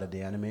outside of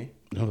the anime.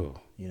 Ooh.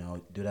 You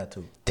know, do that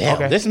too.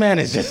 Damn, this man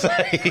is just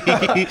like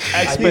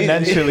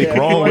exponentially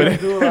growing with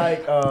it. Do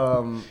like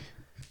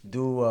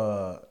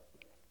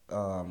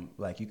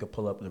like you could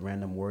pull up the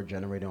random word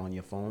generator on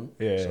your phone.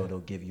 Yeah. So it'll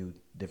give you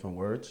different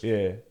words.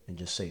 Yeah. And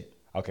just say it.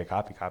 Okay,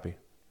 copy.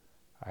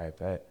 I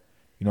bet.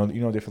 You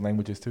know different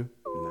languages too?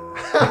 Nah.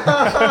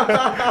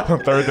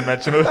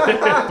 3-dimensional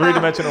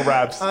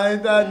raps. I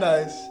ain't that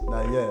nice.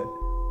 Not yet.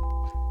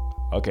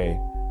 Okay,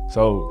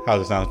 so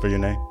how's it sound for your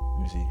name?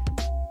 Let me see.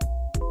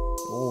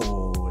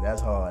 Oh,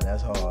 that's hard.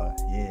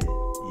 Yeah.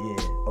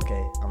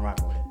 Okay, I'm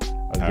rocking with it.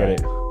 Let's get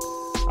it.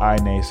 All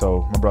right, Nay.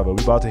 So, my brother,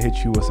 we about to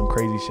hit you with some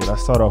crazy shit.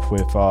 Let's start off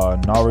with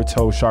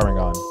Naruto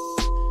Sharingan.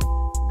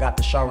 Got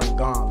the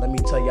Sharingan, let me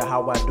tell you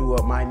how I do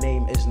it. My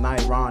name is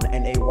Nairon,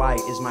 N-A-Y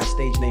is my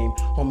stage name.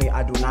 Homie,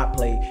 I do not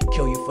play,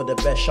 kill you for the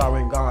best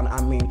Sharingan. I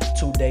mean,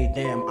 today,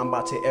 damn, I'm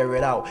about to air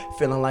it out.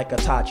 Feeling like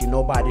Itachi,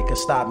 nobody can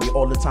stop me.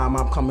 All the time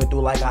I'm coming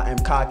through like I am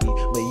cocky.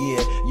 But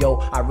yeah, yo,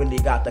 I really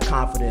got the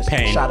confidence.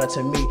 Pain. Shout out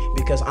to me,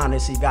 because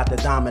honestly got the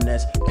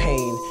dominance.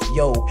 Pain,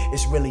 yo,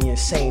 it's really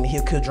insane. He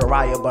killed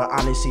Jiraiya, but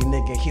honestly,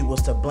 nigga, he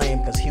was to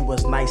blame. Cause he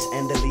was nice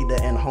and the leader.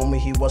 And homie,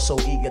 he was so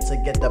eager to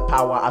get the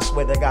power. I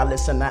swear to God,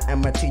 listen, I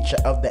am a teacher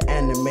of the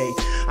anime.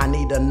 I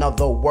need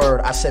another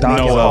word. I said make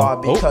it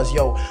hard because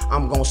yo,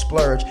 I'm gonna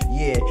splurge.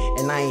 Yeah,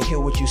 and I ain't hear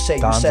what you say.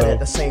 You said it at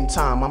the same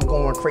time. I'm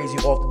going crazy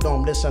off the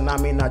dome. Listen, I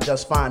mean, I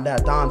just find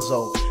that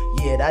Danzo.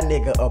 Yeah, that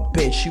nigga a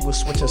bitch. She was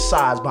switching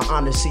sides, but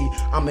honestly,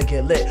 I'ma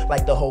get lit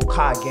like the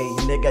Hokage.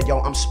 Nigga, yo,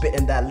 I'm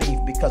spitting that leaf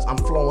because I'm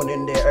flowing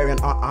in there. And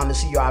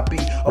honestly, yo, I be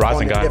up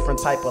on a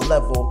different type of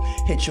level.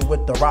 Hit you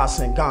with the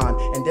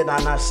Rasengan. And did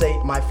I not say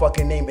my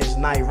fucking name is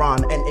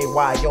Nairon,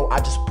 N-A-Y? Yo, I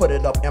just put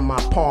it up in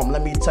my palm.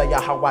 Let me tell you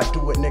how I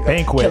do it, nigga.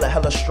 Banquet. Kill it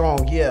hella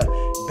strong, yeah.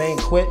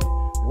 Banquet.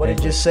 What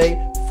did you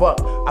say?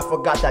 Fuck, I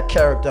forgot that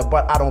character,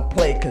 but I don't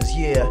play, cause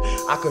yeah,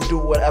 I could do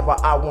whatever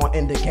I want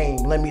in the game.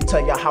 Let me tell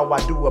you how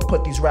I do it,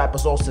 put these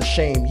rappers all to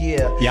shame,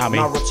 yeah. Yami.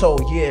 Naruto,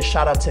 yeah,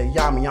 shout out to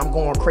Yami. I'm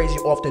going crazy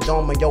off the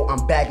dome, and yo,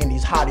 I'm bagging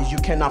these hotties. You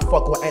cannot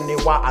fuck with NAY,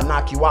 I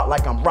knock you out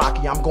like I'm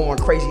Rocky. I'm going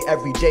crazy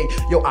every day,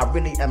 yo, I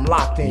really am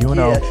locked in,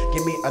 yeah.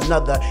 Give me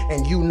another,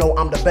 and you know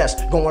I'm the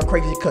best. Going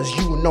crazy cause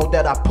you know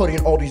that I put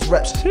in all these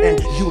reps. And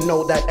you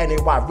know that NAY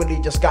really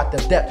just got the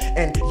depth.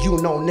 And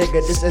you know,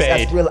 nigga, this is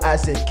as real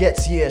as it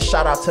gets, yeah.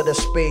 Shout out to the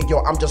spade, yo,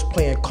 I'm just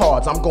playing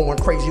cards. I'm going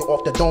crazy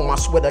off the dome, I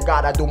swear to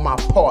God I do my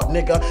part,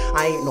 nigga.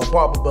 I ain't no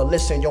barber, but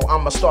listen, yo,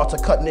 I'ma start to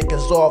cut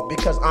niggas off.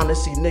 Because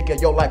honestly, nigga,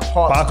 yo, like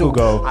hearts do,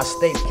 I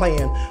stay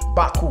playing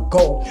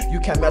Bakugo. You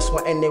can't mess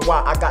with NAY,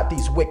 I got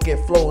these wicked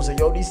flows. And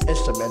yo, these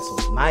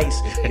instrumentals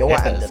nice. Yo,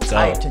 I am the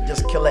type to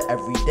just kill it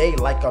every day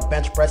like a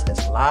bench press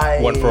that's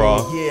live. One for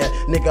all. Yeah,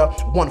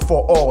 nigga, one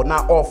for all,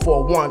 not all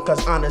for one.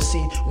 Cause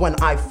honestly, when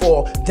I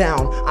fall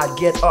down, I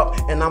get up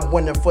and I'm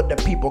winning for the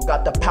people.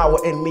 Got the power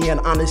in me and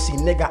honestly,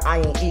 nigga, I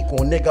ain't equal,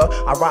 nigga.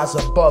 I rise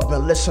above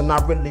and listen,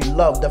 I really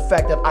love the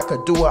fact that I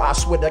could do it. I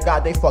swear to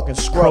God, they fucking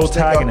scrubs,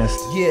 Protagonist.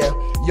 nigga.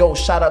 Yeah, yo,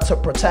 shout out to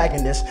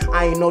Protagonist.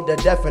 I ain't know the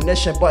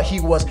definition, but he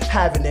was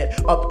having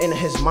it up in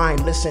his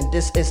mind. Listen,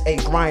 this is a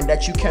grind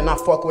that you cannot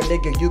fuck with,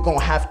 nigga. You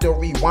gon' have to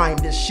rewind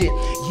this shit.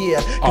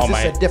 Yeah, cause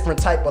it's a different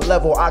type of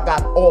level. I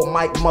got all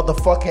mic,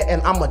 motherfucker,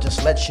 and I'ma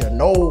just let you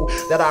know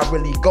that I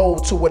really go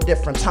to a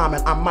different time,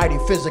 and I'm mighty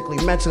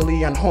physically,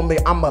 mentally, and homie,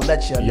 I'ma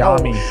let you know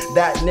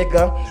that,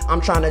 nigga.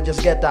 I'm trying to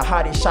just get the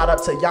hottie. Shout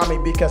out to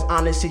Yami, because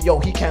honestly, yo,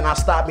 he cannot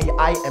stop me.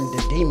 I am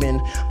the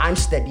demon. I'm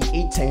steady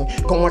eating,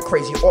 going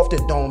crazy off the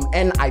dome,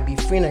 and I be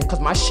feeling, cause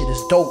my shit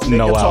is dope, nigga.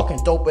 Noel. Talking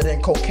doper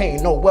than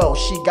cocaine. Noel,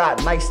 she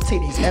got nice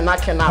titties, and I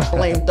cannot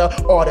blame the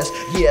artist.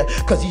 Yeah,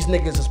 cause these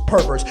niggas is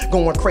perverts,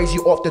 going crazy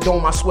off the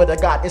dome. I swear to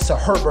God, it's a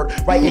Herbert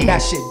writing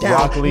that shit down.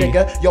 Rock Lee.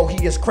 Nigga, yo,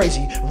 he is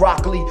crazy.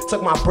 Rock Lee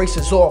took my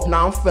braces off,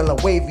 now I'm feeling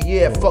wavy.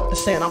 Yeah, fuck the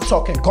sand, I'm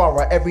talking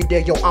Gara every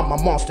day. Yo, I'm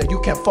a monster. You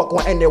can't fuck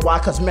with any why,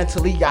 cause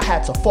mentally I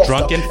had to foster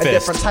Drunken a fist.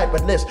 different type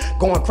of list.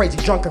 Going crazy,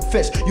 drunken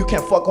fist. You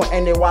can't fuck with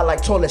any why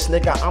like toilets,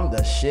 nigga. I'm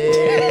the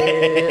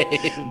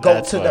shit.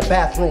 Go to the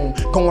bathroom,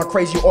 going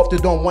crazy off the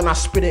dome. When I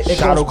spit it, it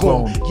Shadow goes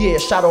boom. clone. Yeah,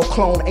 shadow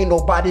clone. Ain't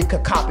nobody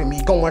could copy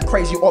me. Going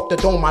crazy off the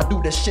dome. I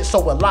do this shit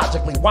so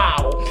illogically.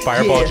 Wow.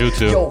 Fireball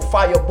jutsu. Yo,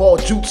 fireball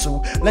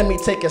jutsu. Let me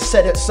take a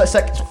second.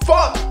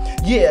 Fuck.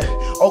 Yeah,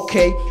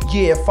 okay,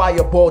 yeah,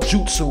 fireball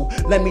jutsu.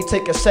 Let me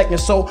take a second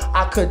so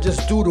I could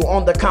just doodle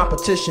on the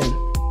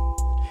competition.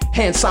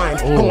 Hand sign,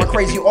 going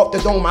crazy off the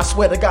dome. I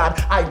swear to God,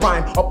 I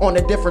rhyme up on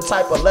a different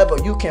type of level.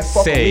 You can't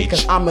fuck with me,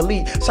 cause I'm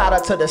elite. Shout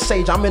out to the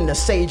sage, I'm in the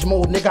sage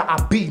mode, nigga.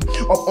 I be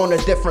up on a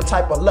different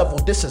type of level.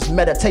 This is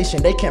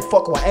meditation. They can't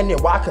fuck with any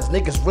why, cause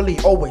niggas really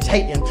always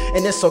hating.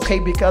 And it's okay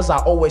because I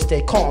always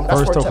stay calm.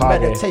 That's where to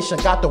meditation.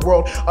 Got the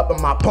world up in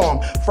my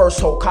palm. First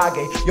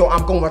Hokage, yo,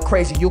 I'm going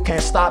crazy. You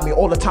can't stop me.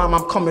 All the time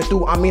I'm coming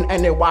through. I mean,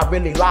 and why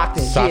really locked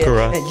in.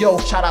 Sakura. Yeah. And yo,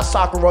 shout out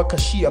Sakura,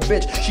 cause she a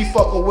bitch. She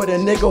fucking with a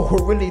nigga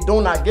who really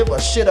do not give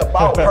a shit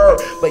about her.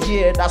 But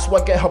yeah, that's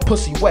what get her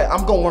pussy wet.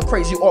 I'm going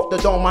crazy off the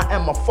dome. I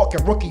am a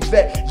fucking rookie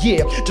vet.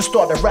 Yeah, just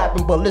started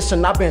rapping, but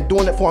listen, I've been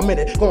doing it for a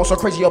minute. Going so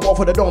crazy up off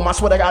of the dome. I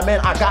swear to God, man,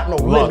 I got no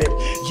limit.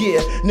 Yeah,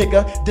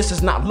 nigga, this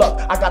is not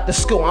luck. I got the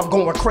skill. I'm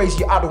going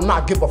crazy. I do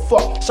not give a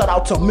fuck. Shout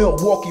out to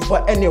Milwaukee,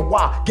 but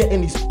NY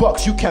getting these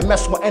bucks. You can't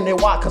mess with NY,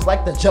 cause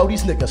like the Joe,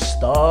 these niggas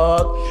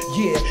stuck.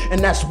 Yeah,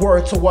 and that's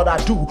word to what I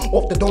do.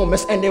 Off the dome,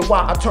 it's NY.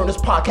 I turn this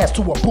podcast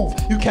to a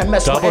booth. You can't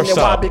mess with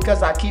NY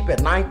because I keep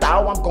it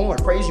 9,000. I'm going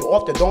crazy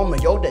off the dome,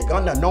 and yo, they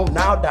gonna know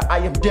now that I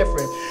am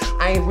different.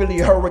 I ain't really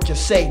heard what you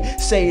say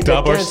it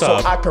dub again so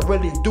I could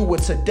really do it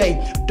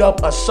today.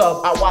 Dub a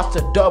sub. I watch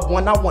the dub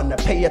when I wanna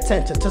pay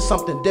attention to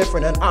something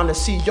different. And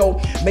honestly, yo,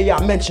 may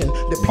I mention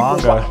the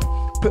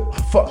people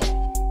fuck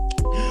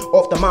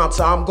off the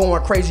mountain. I'm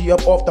going crazy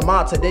up off the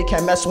mountain. They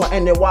can't mess with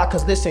NY,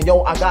 cause listen,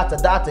 yo, I got the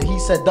doctor. He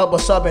said double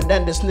sub, and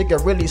then this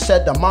nigga really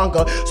said the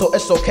manga. So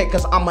it's okay,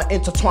 cause I'ma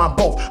intertwine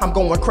both. I'm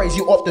going crazy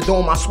off the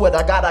dome. I swear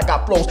to God, I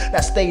got flows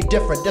that stay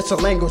different. This a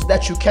language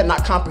that you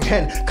cannot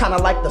comprehend. Kinda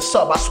like the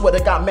sub. I swear to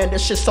God, man,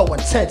 this shit's so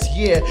intense.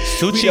 Yeah,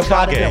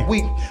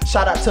 Tsuchikage.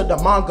 Shout out to the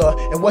manga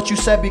and what you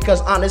said,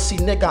 because honestly,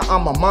 nigga,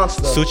 I'm a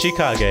monster.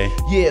 Tsuchikage.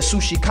 Yeah,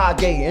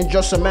 Tsuchikage. And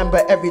just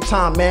remember every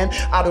time, man,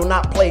 I do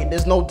not play.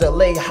 There's no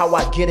delay. How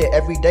I get it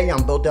every day,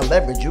 I'm building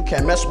leverage. You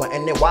can't mess with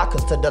NY,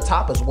 cause to the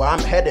top is where I'm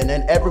heading.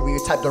 In every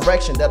type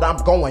direction that I'm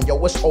going, yo,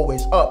 it's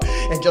always up.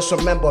 And just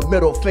remember,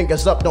 middle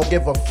fingers up, don't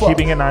give a fuck.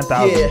 Keeping it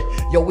 9,000. Yeah,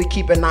 yo, we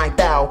keep it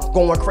 9,000.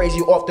 Going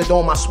crazy off the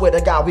dome. I swear to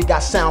God, we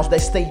got sounds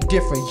that stay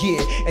different.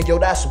 Yeah, and yo,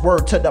 that's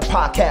word to the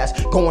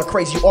podcast. Going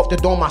crazy off the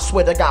dome. I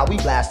swear to God, we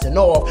blasting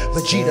off.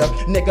 Vegeta,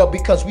 nigga,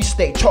 because we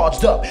stay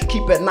charged up.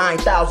 Keep it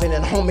 9,000,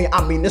 and homie,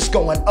 I mean, it's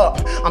going up.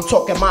 I'm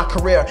talking my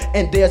career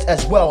and theirs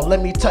as well.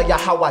 Let me tell ya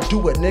how I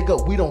do it, nigga.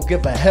 We don't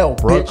give a hell,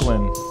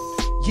 Brooklyn. bitch.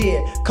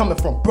 Yeah, coming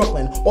from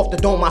Brooklyn, off the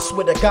dome, I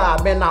swear to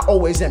God, man, I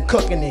always am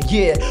cooking it.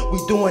 Yeah,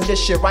 we doing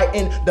this shit right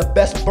in the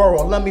best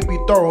borough. Let me be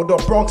thorough, the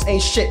Bronx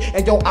ain't shit,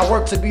 and yo, I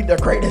work to be the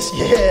greatest.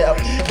 Yeah,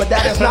 but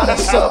that is not a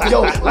sub,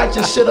 yo. Light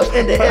your shit up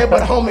in the air,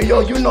 but homie,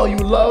 yo, you know you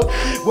love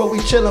where we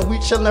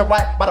chillin'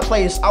 right by the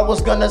place. I was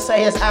gonna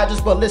say his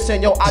address, but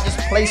listen, yo, I just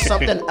placed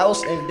something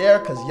else in there,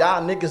 cause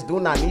y'all niggas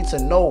do not need to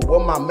know where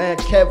my man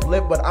Kev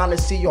live. But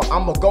honestly, yo,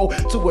 I'ma go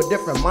to a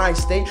different mind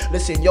state.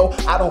 Listen, yo,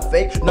 I don't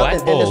fake nothing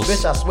in this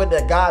bitch. I swear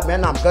to God,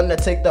 man, I'm gonna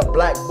take the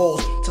Black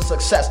Bulls to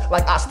success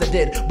like Asta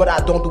did. But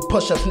I don't do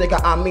push-ups, nigga.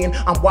 I mean,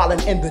 I'm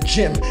wildin' in the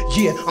gym.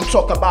 Yeah, I'm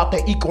talking about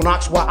the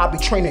Equinox while I be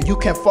training. You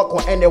can fuck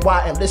on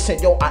NY, and listen,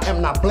 yo, I am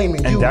not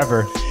blaming you.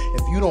 Endeavor.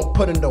 If you don't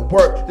put in the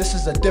work, this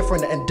is a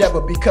different endeavor,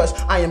 because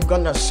I am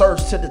gonna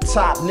surge to the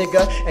top,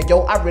 nigga. And yo,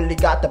 I really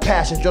got the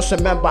passion. Just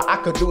remember, I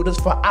could do this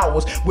for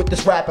hours with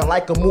this rapping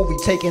like a movie,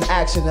 taking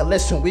action. And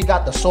listen, we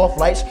got the soft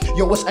lights.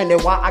 Yo, it's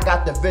NY, I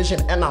got the vision,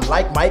 and I'm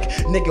like Mike.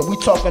 Nigga, we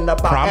talking about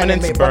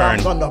Prominence anime, burn. but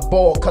I'm gonna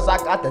ball, cause I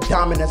got the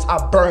dominance.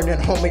 I burn,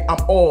 and homie,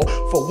 I'm all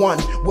for one.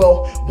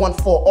 Well, one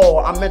for all.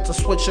 I meant to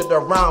switch it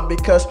around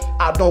because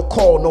I don't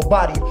call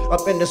nobody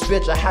up in this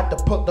bitch. I had to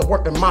put the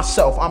work in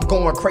myself. I'm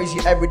going crazy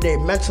every day.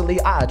 Mentally,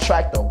 I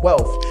attract the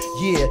wealth.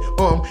 Yeah,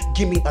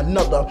 give me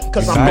another,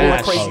 cause I'm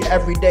going crazy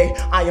every day.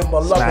 I am a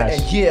lover,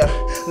 and yeah,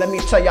 let me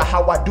tell you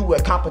how I do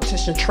it.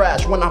 Competition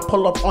trash. When I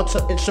pull up onto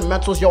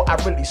instrumentals, yo, I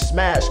really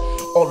smash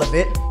all of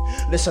it.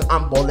 Listen,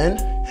 I'm ballin'.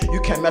 You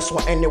can't mess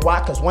with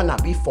NY, cause when I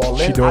be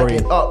falling, I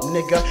get up,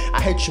 nigga.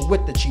 I hit you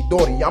with the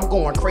Chidori. I'm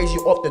going crazy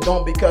off the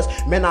dome because,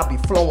 man, I be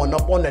flowing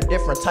up on a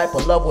different type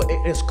of level.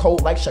 It is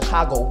cold like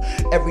Chicago.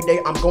 Every day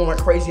I'm going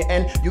crazy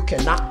and you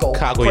cannot go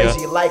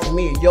crazy like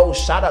me. Yo,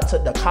 shout out to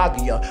the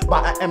Kaguya.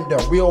 But I am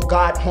the real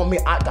God,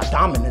 homie. I got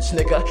dominance,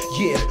 nigga.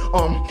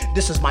 Yeah,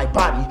 this is my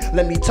body.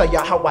 Let me tell you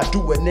how I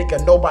do it,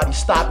 nigga. Nobody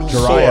stop me.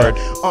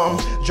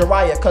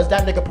 Jiraiya, cause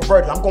that nigga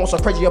perverted. I'm going so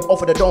crazy up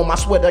over the dome. I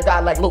swear to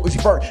God, like Lil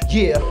Uzi Vert.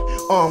 Yeah,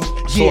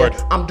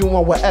 yeah, I'm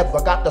doing whatever.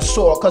 Got the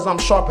sword, cause I'm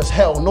sharp as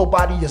hell.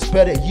 Nobody is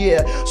better,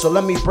 yeah. So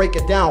let me break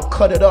it down,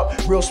 cut it up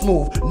real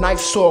smooth. Knife,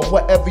 sword,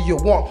 whatever you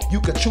want, you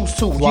could choose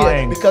to.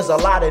 Flying. Yeah, because a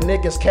lot of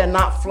niggas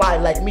cannot fly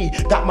like me.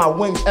 Got my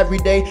wings every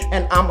day,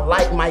 and I'm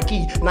like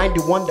Mikey.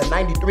 91 to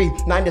 93,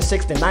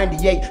 96 to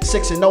 98,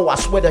 6 and 0. I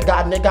swear to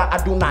God, nigga,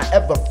 I do not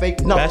ever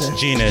fake nothing. Best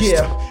genius.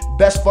 Yeah,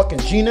 best fucking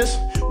genius.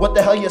 What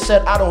the hell you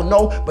said, I don't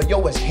know, but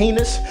yo, it's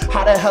heinous.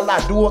 How the hell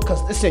I do it?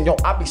 Cause listen, yo,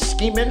 I be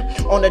scheming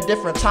on a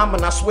different time,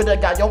 and I swear to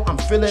God, yo, I'm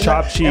feeling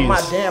chopped cheese in my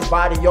damn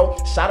body, yo.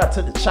 Shout out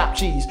to the chopped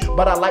cheese,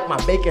 but I like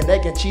my bacon,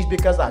 egg, and cheese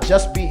because I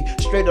just be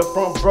straight up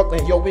from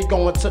Brooklyn. Yo, we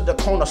going to the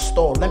corner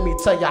store. Let me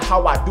tell you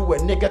how I do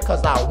it, nigga,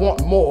 cause I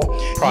want more.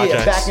 Projects.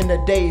 Yeah, back in the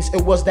days,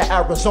 it was the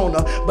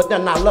Arizona, but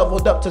then I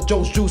leveled up to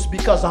Joe's Juice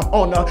because I'm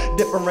on a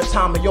different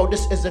time. And yo,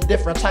 this is a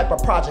different type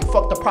of project.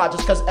 Fuck the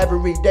projects, cause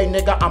every day,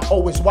 nigga, I'm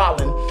always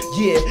wildin'.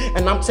 Yeah,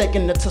 and I'm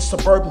taking it to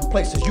suburban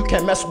places. You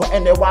can't mess with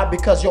NY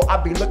because, yo, I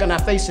be looking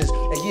at faces.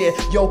 And yeah,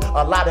 yo,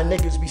 a lot of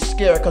niggas be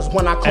scared cause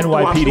when I come through,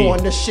 I'm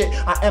doing this shit.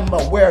 I am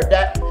aware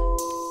that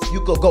you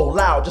could go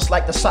loud just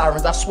like the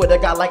sirens. I swear to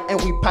God, like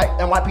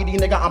NYPD,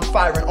 nigga, I'm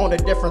firing on a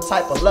different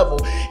type of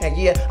level. And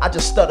yeah, I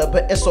just stutter,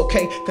 but it's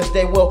okay, cause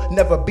there will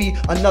never be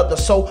another.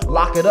 So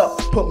lock it up,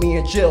 put me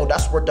in jail,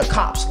 that's where the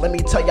cops. Let me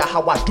tell ya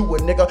how I do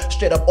it, nigga,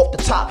 straight up off the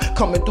top.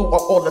 Coming through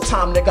all the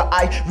time, nigga,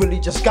 I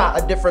really just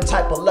got a different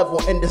type of level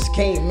in this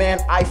game, man.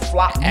 I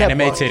flop never.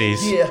 Anime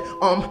titties. Yeah,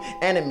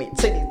 anime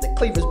titties, the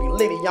cleavers be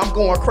litty. I'm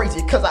going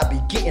crazy cause I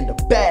be getting the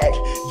bag.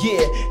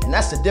 Yeah, and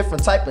that's a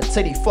different type of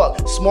titty,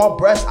 fuck. Small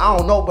breasts, I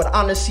don't know, but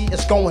honestly,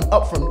 it's going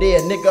up from there,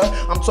 nigga.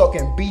 I'm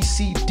talking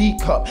BCD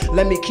cup.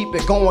 Let me keep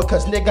it going,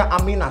 cause nigga,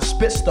 I mean, I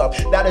spit stuff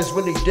that is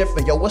really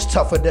different. Yo, it's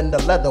tougher than the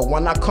leather.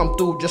 When I come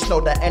through, just know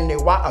that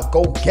NY, I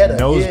go get it.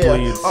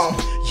 Nosebleeds.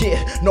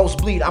 Yeah,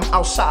 nosebleed. I'm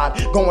outside,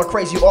 going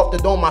crazy off the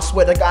dome. I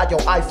swear to God, yo,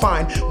 I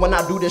find when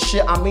I do this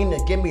shit, I mean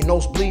to give me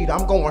nosebleed.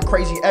 I'm going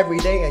crazy every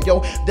day, and yo,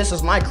 this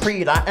is my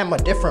creed. I am a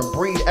different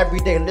breed every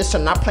day.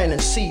 Listen, I'm planting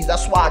seeds.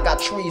 That's why I got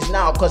trees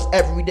now, cause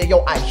every day,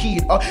 yo, I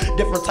heat a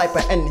different type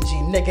of energy,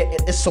 nigga.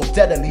 It is so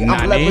deadly.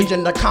 I'm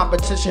leveraging the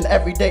competition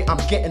every day. I'm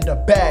getting the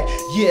bag.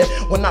 Yeah,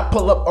 when I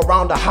pull up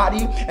around a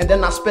hottie and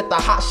then I spit the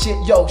hot shit,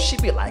 yo, she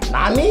be like,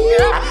 Nani?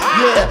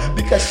 Yeah,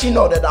 because she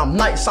know that I'm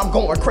nice. I'm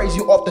going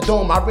crazy off the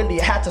dome. I really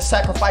had to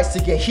sacrifice to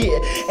get here.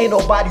 Ain't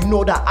nobody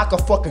know that I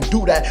could fucking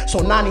do that. So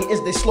Nani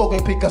is the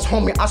slogan because,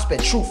 homie, I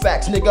spit true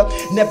facts, nigga.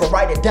 Never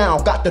write it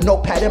down. Got the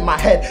notepad in my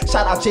head.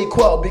 Shout out J.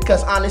 Quell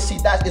because honestly,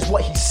 that is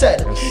what he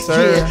said. Yes,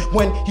 yeah,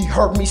 when he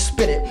heard me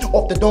spit it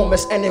off the dome,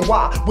 it's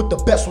NY with the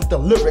best with the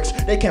lyrics.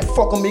 They can't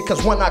fuck with me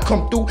cause when I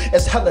come through,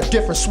 it's hella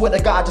different. Swear to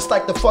God, just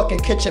like the fucking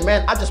kitchen,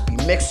 man, I just be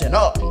mixing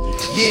up.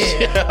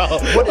 Yeah,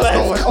 what is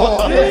going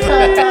on? Yo,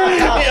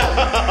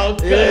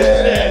 good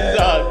shit,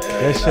 dog.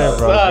 Good shit,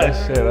 bro. Good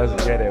shit.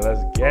 Let's get it.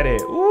 Let's get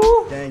it.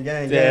 Woo. Gang,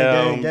 gang, Damn,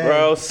 gang, gang,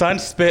 bro. Son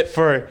spit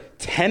for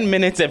 10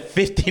 minutes and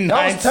 59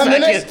 that was 10 seconds.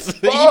 minutes?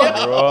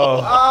 Yeah.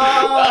 Bro.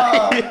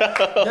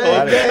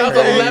 That was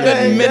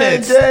 11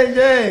 minutes.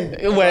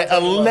 It went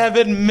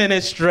 11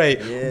 minutes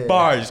straight. Yeah.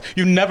 Bars.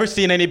 You never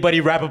seen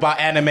anybody rap about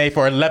anime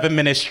for 11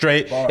 minutes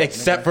straight,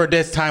 except for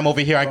this time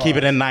over here. I keep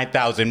it in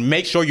 9,000.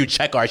 Make sure you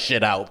check our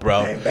shit out,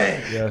 bro. Bang,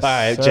 bang. Yes, all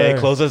right, sir. Jay,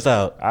 close us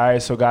out. All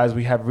right, so guys,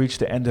 we have reached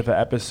the end of the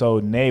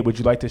episode. Nate, would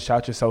you like to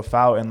shout yourself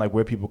out and like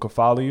where people could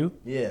follow you?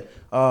 Yeah,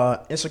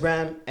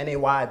 Instagram,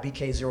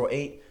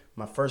 NAYBK08.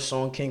 My first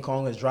song, King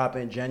Kong, is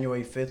dropping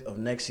January 5th of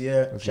next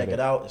year. Check it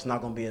out. It's not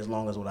going to be as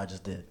long as what I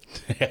just did.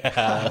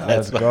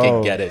 Let's go.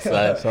 fucking get it,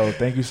 son. So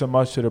thank you so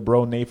much to the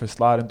bro Nate for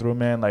sliding through,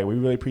 man. Like, we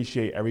really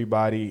appreciate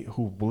everybody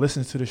who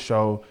listens to the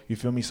show. You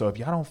feel me? So if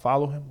y'all don't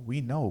follow him,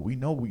 we know we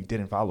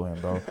didn't follow him,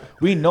 bro.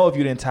 We know if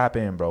you didn't tap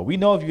in, bro. We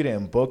know if you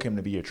didn't book him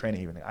to be your trainer.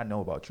 Even I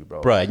know about you,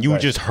 bro. Bro, and you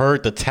Like, just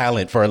heard the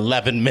talent for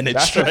 11 minutes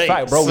that's straight, a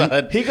fact, bro.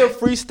 son. He could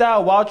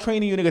freestyle while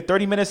training you, nigga.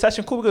 30-minute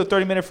session, cool. We could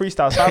 30-minute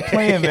freestyle. Stop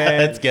playing, man.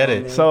 Let's get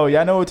it. So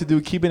y'all know what to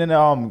do. Keep it in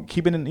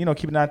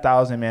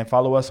 9,000, man.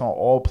 Follow us on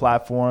all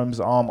platforms.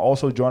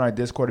 Also join our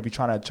Discord if you're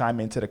trying to chime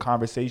into the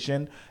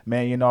conversation,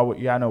 man. You know,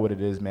 I know what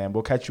it is, man.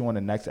 We'll catch you on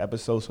the next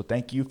episode. So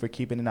thank you for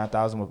keeping it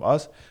 9,000 with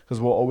us,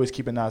 because we'll always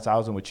keep it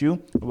 9,000 with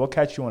you. We'll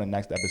catch you on the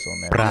next episode,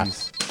 man.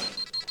 Peace.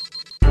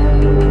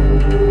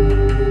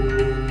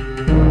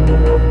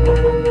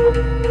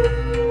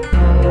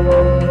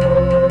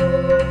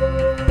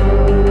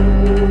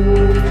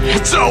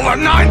 Silver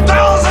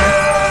 9000!